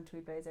second-hand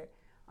tweed blazer,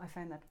 I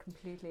found that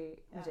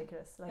completely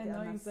ridiculous. Like, I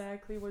know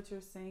exactly what you're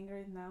saying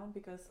right now,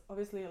 because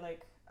obviously,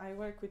 like, I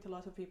work with a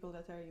lot of people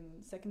that are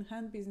in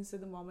second-hand business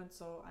at the moment,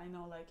 so I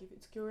know, like, if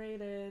it's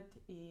curated,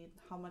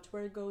 how much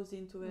work goes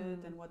into it,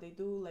 and what they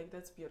do, like,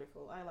 that's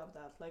beautiful. I love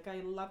that. Like,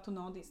 I love to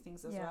know these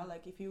things as well.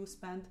 Like, if you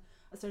spend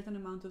a certain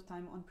amount of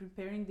time on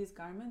preparing this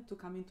garment to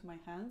come into my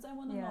hands, I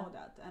want to know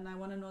that, and I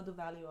want to know the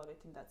value of it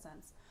in that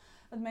sense.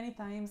 But many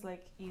times,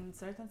 like, in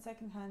certain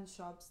second-hand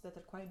shops that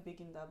are quite big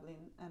in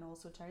Dublin, and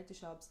also charity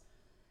shops,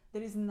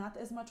 there is not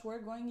as much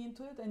work going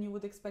into it, and you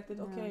would expect it,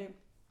 okay,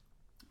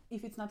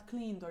 if it's not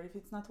cleaned, or if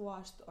it's not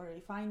washed, or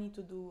if I need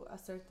to do a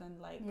certain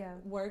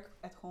work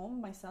at home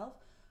myself,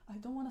 I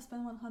don't want to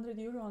spend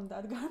 €100 on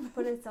that garment.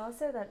 But it's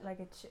also that, like,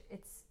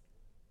 it's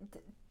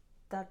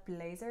that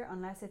blazer,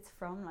 unless it's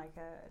from like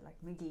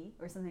McGee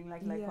or something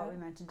like what we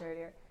mentioned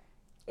earlier,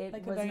 it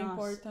like was not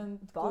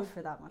important bought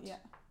for that much.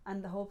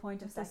 And the whole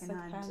point of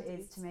secondhand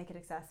is to make it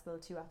accessible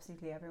to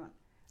absolutely everyone.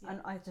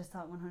 And I just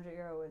thought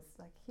 €100 was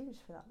like huge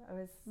for that. I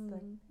was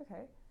like,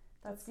 okay,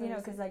 that's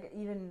because like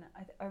even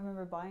I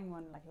remember buying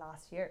one like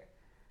last year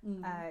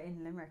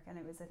in Limerick, and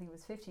I think it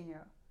was €15.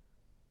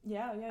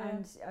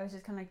 And I was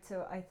just kind of like,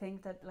 so I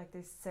think that like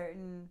there's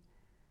certain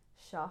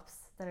shops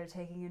that are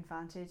taking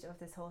advantage of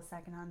this whole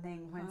secondhand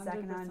thing, when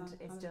secondhand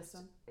is just,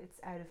 it's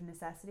out of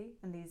necessity,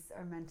 and these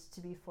are meant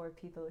to be for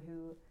people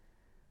who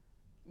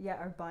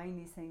are buying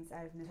these things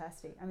out of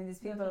necessity. I mean, there's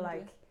people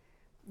like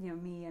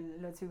me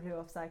and loads of people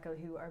who upcycle,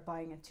 who are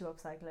buying it to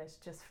upcycle it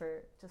just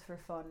for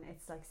fun.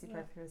 It's like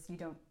superfluous. You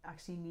don't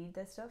actually need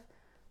this stuff,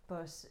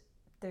 but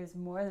there's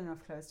more than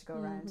enough clothes to go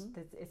around.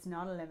 It's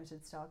not a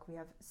limited stock. We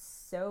have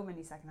so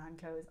many secondhand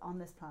clothes on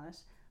this planet.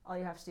 All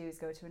you have to do is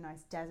go to a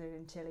nice desert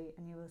in Chile,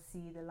 and you will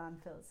see the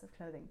landfills of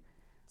clothing.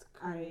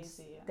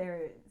 Crazy. And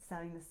they're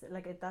selling this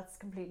that's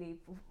completely.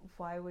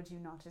 Why would you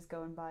not just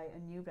go and buy a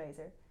new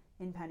blazer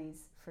in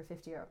pennies for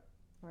 €50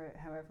 or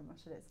however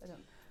much it is? I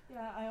don't.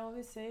 Yeah, I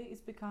always say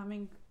it's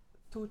becoming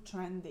too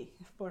trendy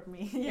for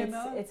me.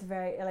 It's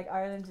very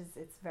Ireland is.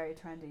 It's very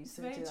trendy. It's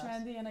very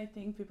trendy, and I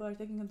think people are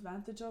taking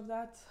advantage of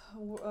that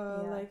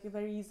like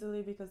very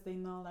easily, because they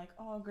know like,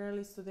 oh,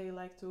 girlies today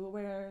like to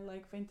wear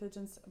like vintage.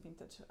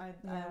 I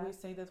always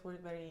say that word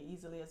very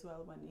easily as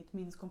well when it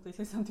means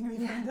completely something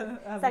different.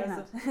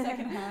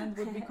 Secondhand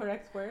would be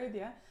correct word.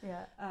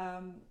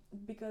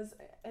 Because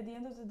at the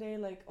end of the day,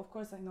 like, of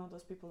course I know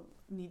those people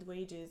need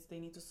wages, they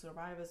need to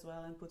survive as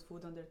well and put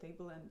food on their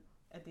table, and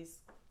at this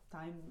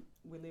time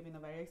we live in a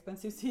very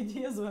expensive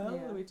city as well,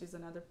 which is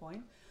another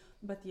point.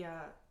 But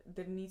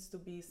there needs to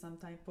be some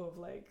type of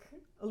like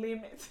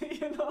limit,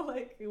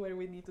 like where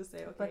we need to say,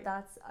 okay. But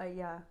that's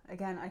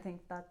again, I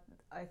think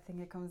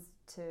it comes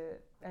to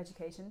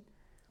education,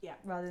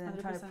 rather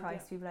than trying to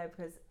price people out,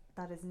 because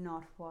that is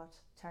not what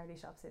charity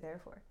shops are there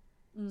for.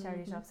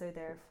 Charity shops are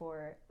there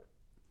for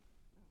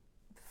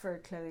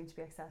clothing to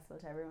be accessible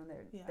to everyone.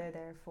 They're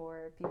there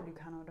for people who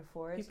cannot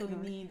afford, people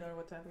in need or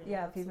whatever.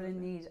 People in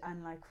need.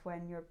 And like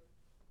when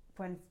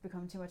it's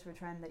become too much of a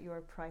trend that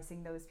you're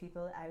pricing those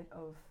people out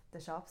of the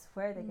shops,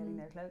 where are they getting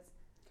their clothes?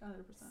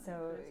 100%.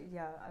 So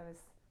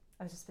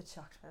I was just a bit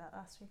shocked by that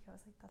last week. I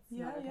was like, that's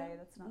not okay.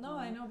 That's not normal.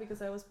 I know,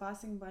 because I was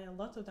passing by a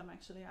lot of them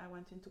actually. I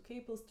went into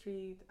Capel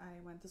Street, I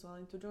went as well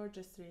into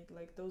Georgia Street,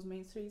 like those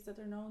main streets that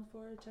are known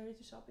for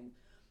charity shopping.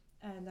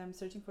 And I'm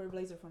searching for a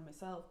blazer for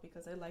myself,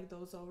 because I like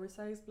those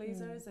oversized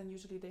blazers, and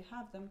usually they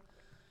have them.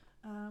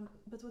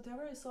 But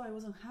whatever I saw, I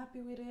wasn't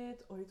happy with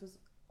it, or it was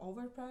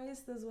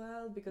overpriced as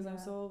well, because I'm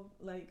so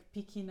like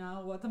picky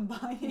now what I'm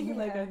buying.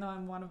 Like I know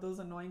I'm one of those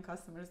annoying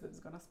customers that's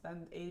gonna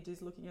spend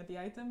ages looking at the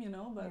item,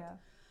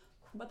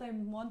 but I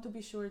want to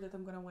be sure that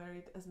I'm gonna wear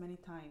it as many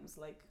times,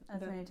 like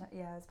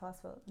as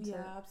possible.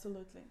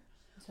 Absolutely.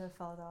 To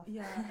fall off.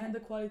 And the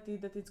quality,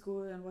 that it's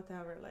good and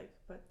whatever, like.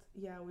 But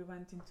we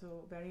went into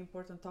a very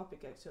important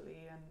topic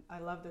actually, and I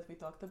love that we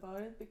talked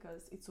about it,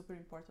 because it's super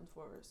important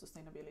for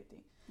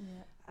sustainability.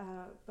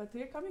 But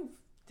we're coming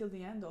till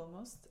the end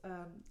almost.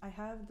 I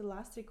have the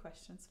last 3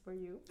 questions for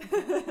you.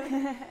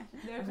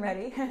 I'm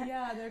ready.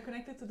 They're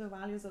connected to the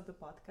values of the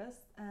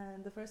podcast,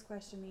 and the first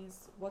question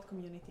is, what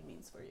community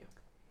means for you?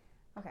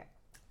 Okay.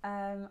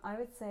 I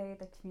would say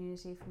the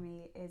community for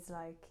me is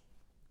like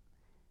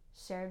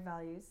shared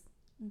values,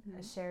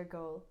 a shared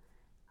goal,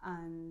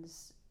 and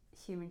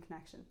human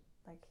connection,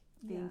 like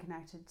being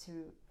connected to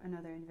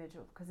another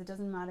individual, because it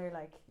doesn't matter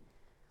like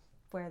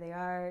where they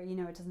are,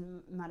 it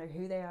doesn't matter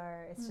who they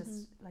are, it's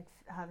just like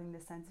having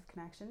this sense of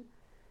connection.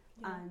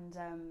 And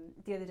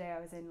the other day I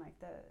was in like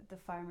the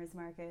farmers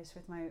market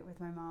with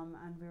my mom,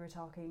 and we were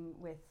talking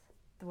with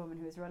the woman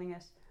who was running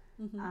it,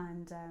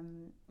 and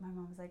my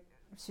mom was like,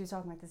 she was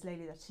talking about this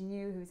lady that she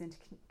knew who was into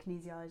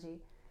kinesiology,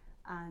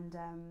 and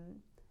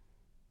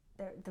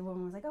the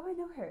woman was like, oh, I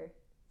know her.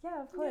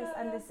 Yeah, of course.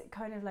 And this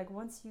kind of like,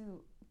 once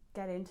you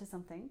get into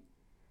something,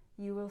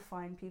 you will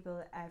find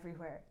people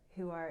everywhere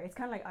who are, it's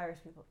kind of like Irish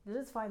people. You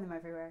just find them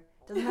everywhere.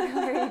 Doesn't matter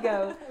where you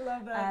go. I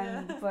love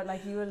that, But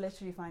like, you will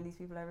literally find these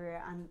people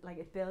everywhere, and like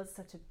it builds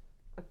such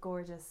a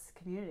gorgeous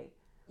community.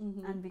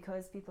 And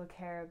because people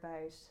care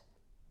about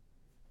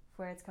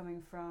where it's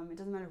coming from, it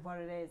doesn't matter what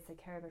it is, they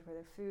care about where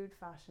their food,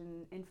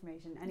 fashion,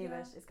 information, any of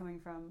it is coming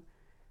from.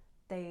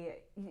 They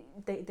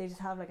just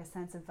have like a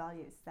sense of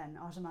values then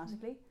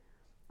automatically,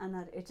 and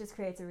that it just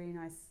creates a really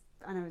nice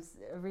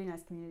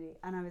community.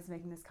 And I was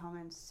making this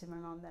comment to my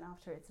mom then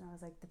afterwards, and I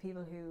was like, the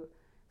people who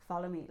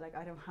follow me, like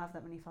I don't have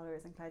that many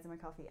followers in Clouds in My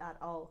Coffee at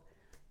all,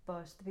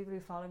 but the people who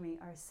follow me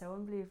are so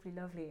unbelievably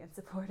lovely and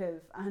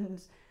supportive,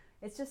 and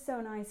it's just so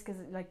nice, because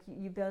like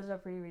you build it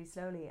up really, really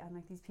slowly, and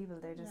like these people,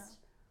 they're just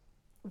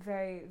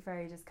very,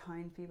 very just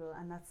kind people,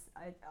 and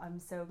I'm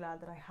so glad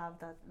that I have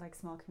that like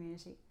small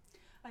community.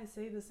 I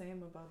say the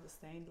same about the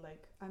Stained.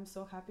 Like, I'm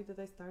so happy that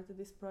I started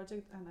this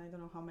project, and I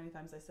don't know how many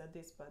times I said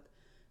this, but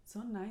it's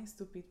so nice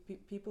to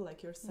meet people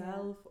like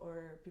yourself,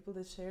 or people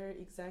that share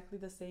exactly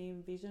the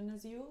same vision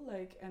as you,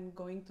 like, and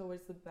going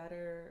towards the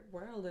better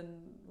world and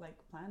like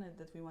planet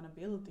that we want to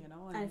build,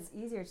 And it's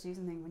easier to do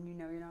something when you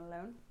know you're not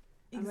alone.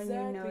 Exactly,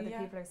 and when you know that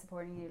people are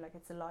supporting you, like,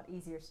 it's a lot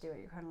easier to do it.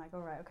 You're kind of like,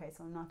 oh right, okay,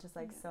 so I'm not just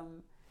like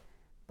some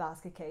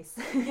basket case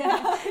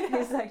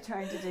who's like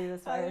trying to do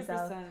this by 100%.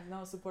 yourself.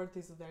 No, support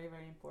is very,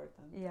 very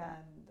important. Yeah.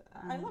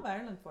 And I love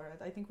Ireland for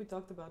it. I think we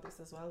talked about this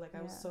as well. Like,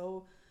 I was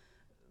so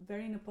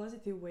very, in a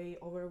positive way,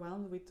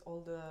 overwhelmed with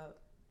all the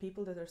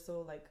people that are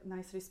so like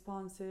nice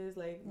responses,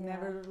 like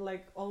never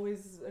like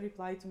always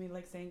reply to me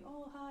like saying,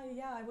 oh hi,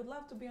 I would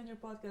love to be on your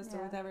podcast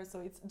or whatever.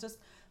 So it's just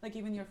like,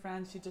 even your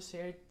friend, she just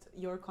shared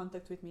your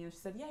contact with me, and she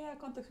said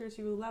contact her,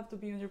 she will love to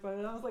be on your podcast.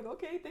 And I was like,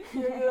 okay, thank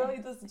you.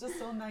 It was just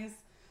so nice.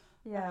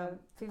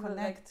 People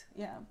connect.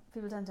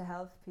 People tend to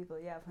help people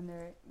when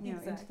they're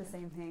into the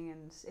same thing,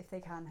 and if they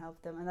can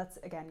help them. And that's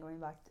again going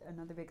back to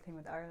another big thing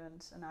with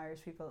Ireland and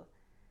Irish people.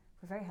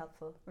 We're very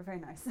helpful. We're very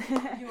nice.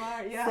 You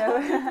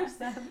are,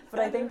 So,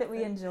 but I think that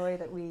we enjoy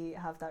that we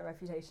have that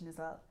reputation as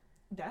well.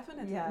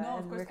 Definitely. Yeah, No, of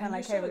and course. we're kind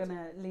And of you like, hey, we're should.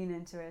 gonna lean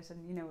into it,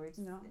 and we're just,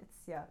 No. it's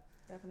yeah.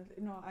 Definitely.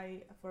 No,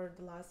 I for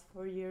the last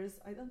 4 years,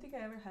 I don't think I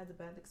ever had a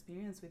bad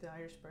experience with the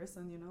Irish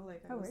person.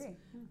 Like I Oh was. really?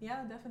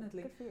 Yeah,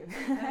 definitely. Good for you.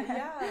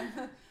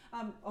 Yeah.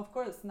 Of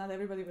course, not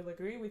everybody will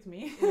agree with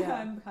me. Yeah.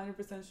 I'm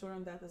 100% sure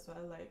on that as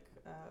well.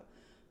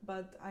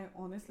 But I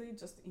honestly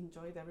just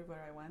enjoyed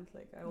everywhere I went.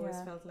 Like I always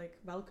Yeah. felt like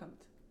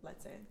welcomed.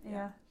 Let's say.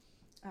 Yeah.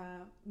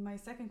 My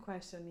second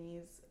question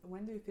is,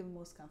 when do you feel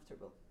most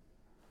comfortable?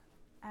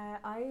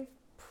 I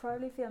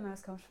probably feel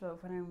most comfortable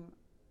when I'm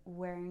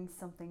wearing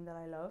something that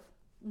I love,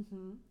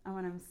 Mm-hmm. and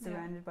when I'm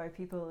surrounded by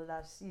people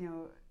that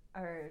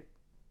are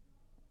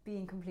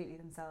being completely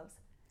themselves,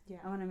 Yeah.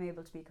 and when I'm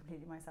able to be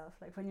completely myself.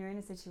 Like when you're in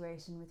a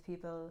situation with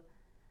people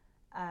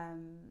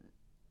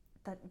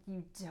that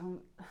you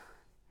don't.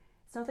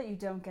 It's not that you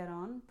don't get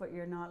on, but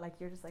you're not like,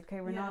 you're just like,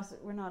 okay, we're not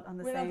on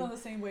the We're same. not on the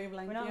same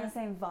wavelength. We're not on yeah. the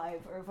same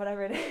vibe, or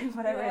whatever it is.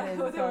 Whatever Yeah, it is.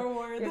 whatever So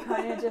word. you're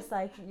kind of just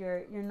like,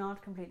 you're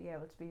not completely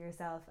able to be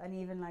yourself. And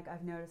even like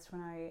I've noticed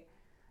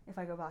if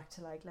I go back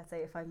to like, let's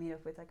say if I meet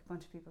up with like a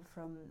bunch of people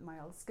from my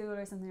old school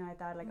or something like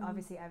that, like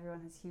obviously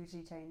everyone has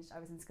hugely changed. I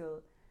was in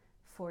school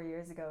 4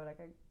 years ago, like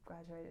I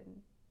graduated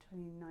in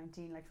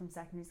 2019, like from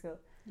secondary school.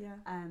 Yeah.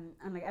 And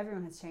like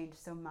everyone has changed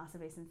so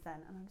massively since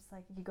then. And I'm just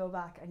like, you go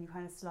back and you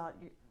kind of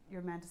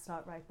you're meant to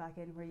slot right back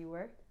in where you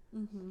were.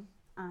 Mm-hmm.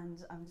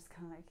 And I'm just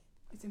kind of like,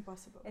 It's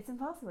impossible. it's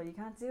impossible. You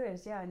can't do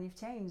it. Yeah, and you've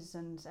changed,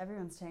 and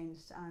everyone's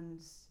changed,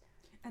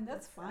 And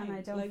that's fine. And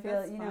I don't like, feel,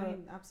 that's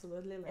fine.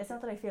 Absolutely. Like, it's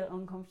not that I feel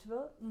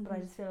uncomfortable, but I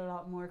Mhm. just feel a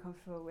lot more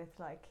comfortable with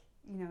like,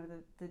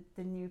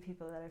 the new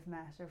people that I've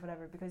met or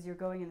whatever, because you're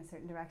going in a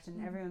certain direction.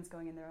 Mhm. Everyone's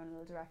going in their own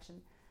little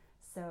direction.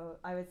 So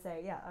I would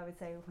say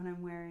when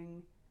I'm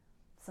wearing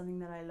something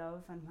that I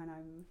love, and when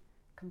I'm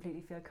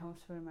completely feel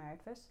comfortable in my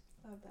outfit,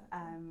 Love that.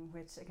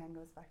 which again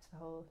goes back to the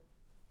whole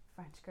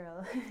French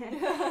girl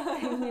thing.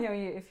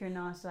 If you're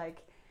not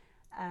like,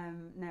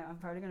 now I'm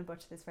probably going to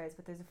butcher this phrase,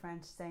 but there's a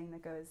French saying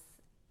that goes,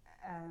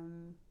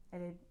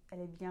 elle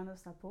est bien dans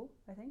sa peau,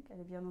 I think, elle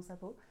est bien dans sa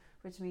peau,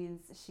 which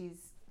means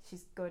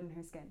she's good in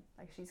her skin,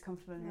 like she's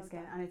comfortable in her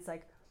skin, and it's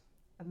like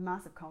a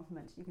massive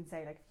compliment. You can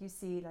say, like, if you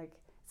see like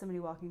somebody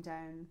walking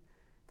down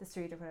the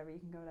street or whatever, you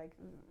can go like,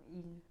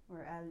 il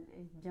or elle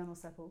est bien dans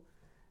sa peau,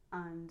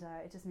 and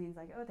it just means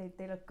like, oh,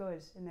 they look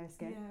good in their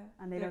skin,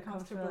 and they look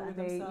comfortable, and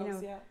they,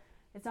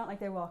 it's not like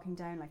they're walking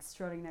down like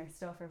strutting their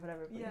stuff or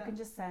whatever, but you can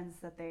just sense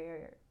that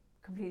they're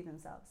completely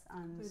themselves.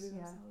 And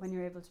when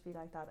you're able to be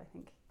like that, I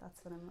think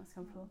that's when I'm most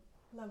comfortable.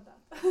 Love that.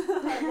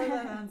 I love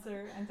that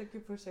answer, and thank you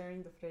for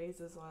sharing the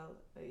phrase as well.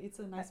 It's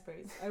a nice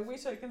phrase. I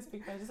wish I can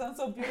speak French. It sounds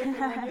so beautiful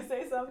when you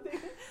say something.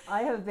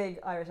 I have a big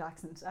Irish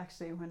accent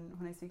actually.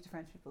 When I speak to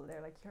French people,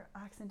 they're like, your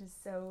accent is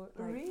so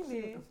like,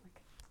 really. Cute.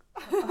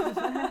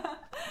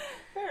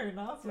 Fair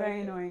enough. It's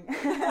very annoying.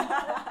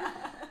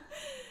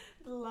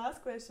 The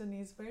last question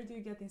is, where do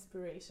you get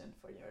inspiration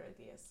for your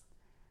ideas?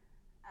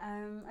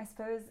 I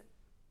suppose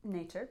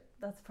nature.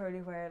 That's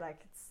probably where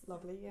like it's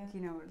lovely. Yeah.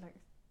 Like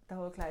the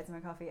whole clouds in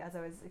my coffee, as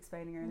I was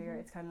explaining earlier,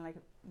 it's kind of like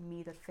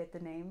me that fit the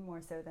name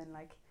more so than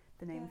like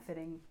the name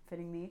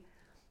fitting me.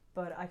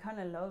 But I kind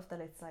of love that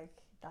it's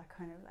like that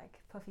kind of like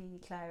puffy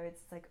clouds.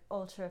 It's like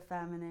ultra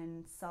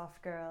feminine,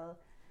 soft girl.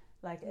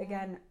 Like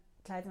again,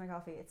 clouds in my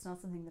coffee. It's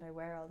not something that I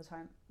wear all the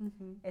time.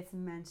 It's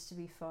meant to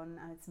be fun,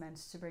 and it's meant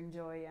to bring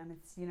joy, and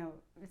it's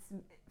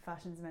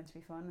fashion's meant to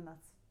be fun, and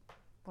that's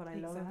what I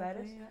love about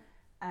it.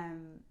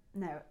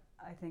 Now,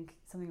 I think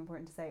something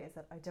important to say is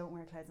that I don't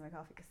wear clouds in my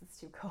coffee because it's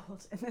too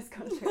cold in this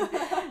country.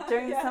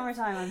 During the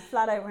summertime, I'm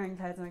flat out wearing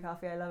clouds in my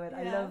coffee. I love it.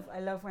 I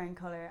love wearing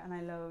colour, and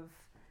I love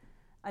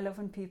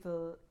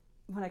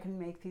when I can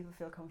make people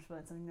feel comfortable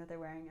in something that they're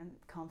wearing and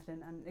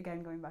confident. And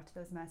again, going back to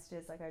those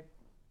messages, like I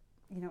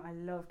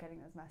love getting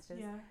those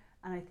messages.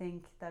 And I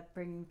think that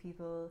bringing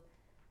people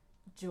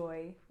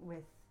joy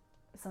with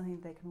something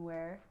that they can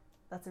wear,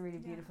 that's a really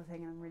beautiful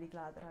thing, and I'm really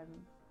glad that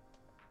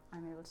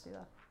I'm able to do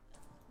that.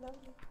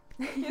 Lovely.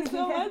 Thank you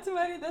so much,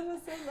 Mary. That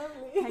was so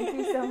lovely. Thank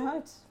you so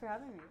much for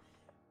having me.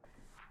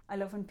 I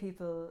love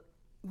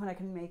when I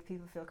can make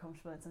people feel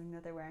comfortable in something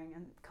that they're wearing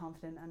and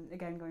confident. And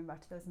again, going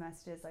back to those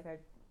messages, like I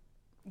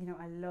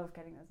love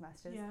getting those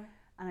messages.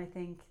 And I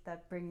think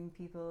that bringing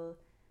people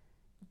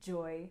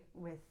joy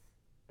with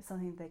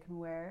something that they can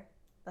wear,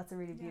 that's a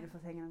really beautiful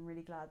thing, and I'm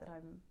really glad that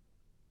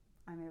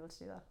I'm able to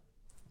do that.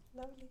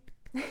 Lovely.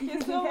 Thank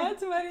you so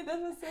much, Mary. That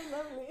was so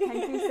lovely.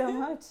 Thank you so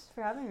much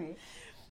for having me.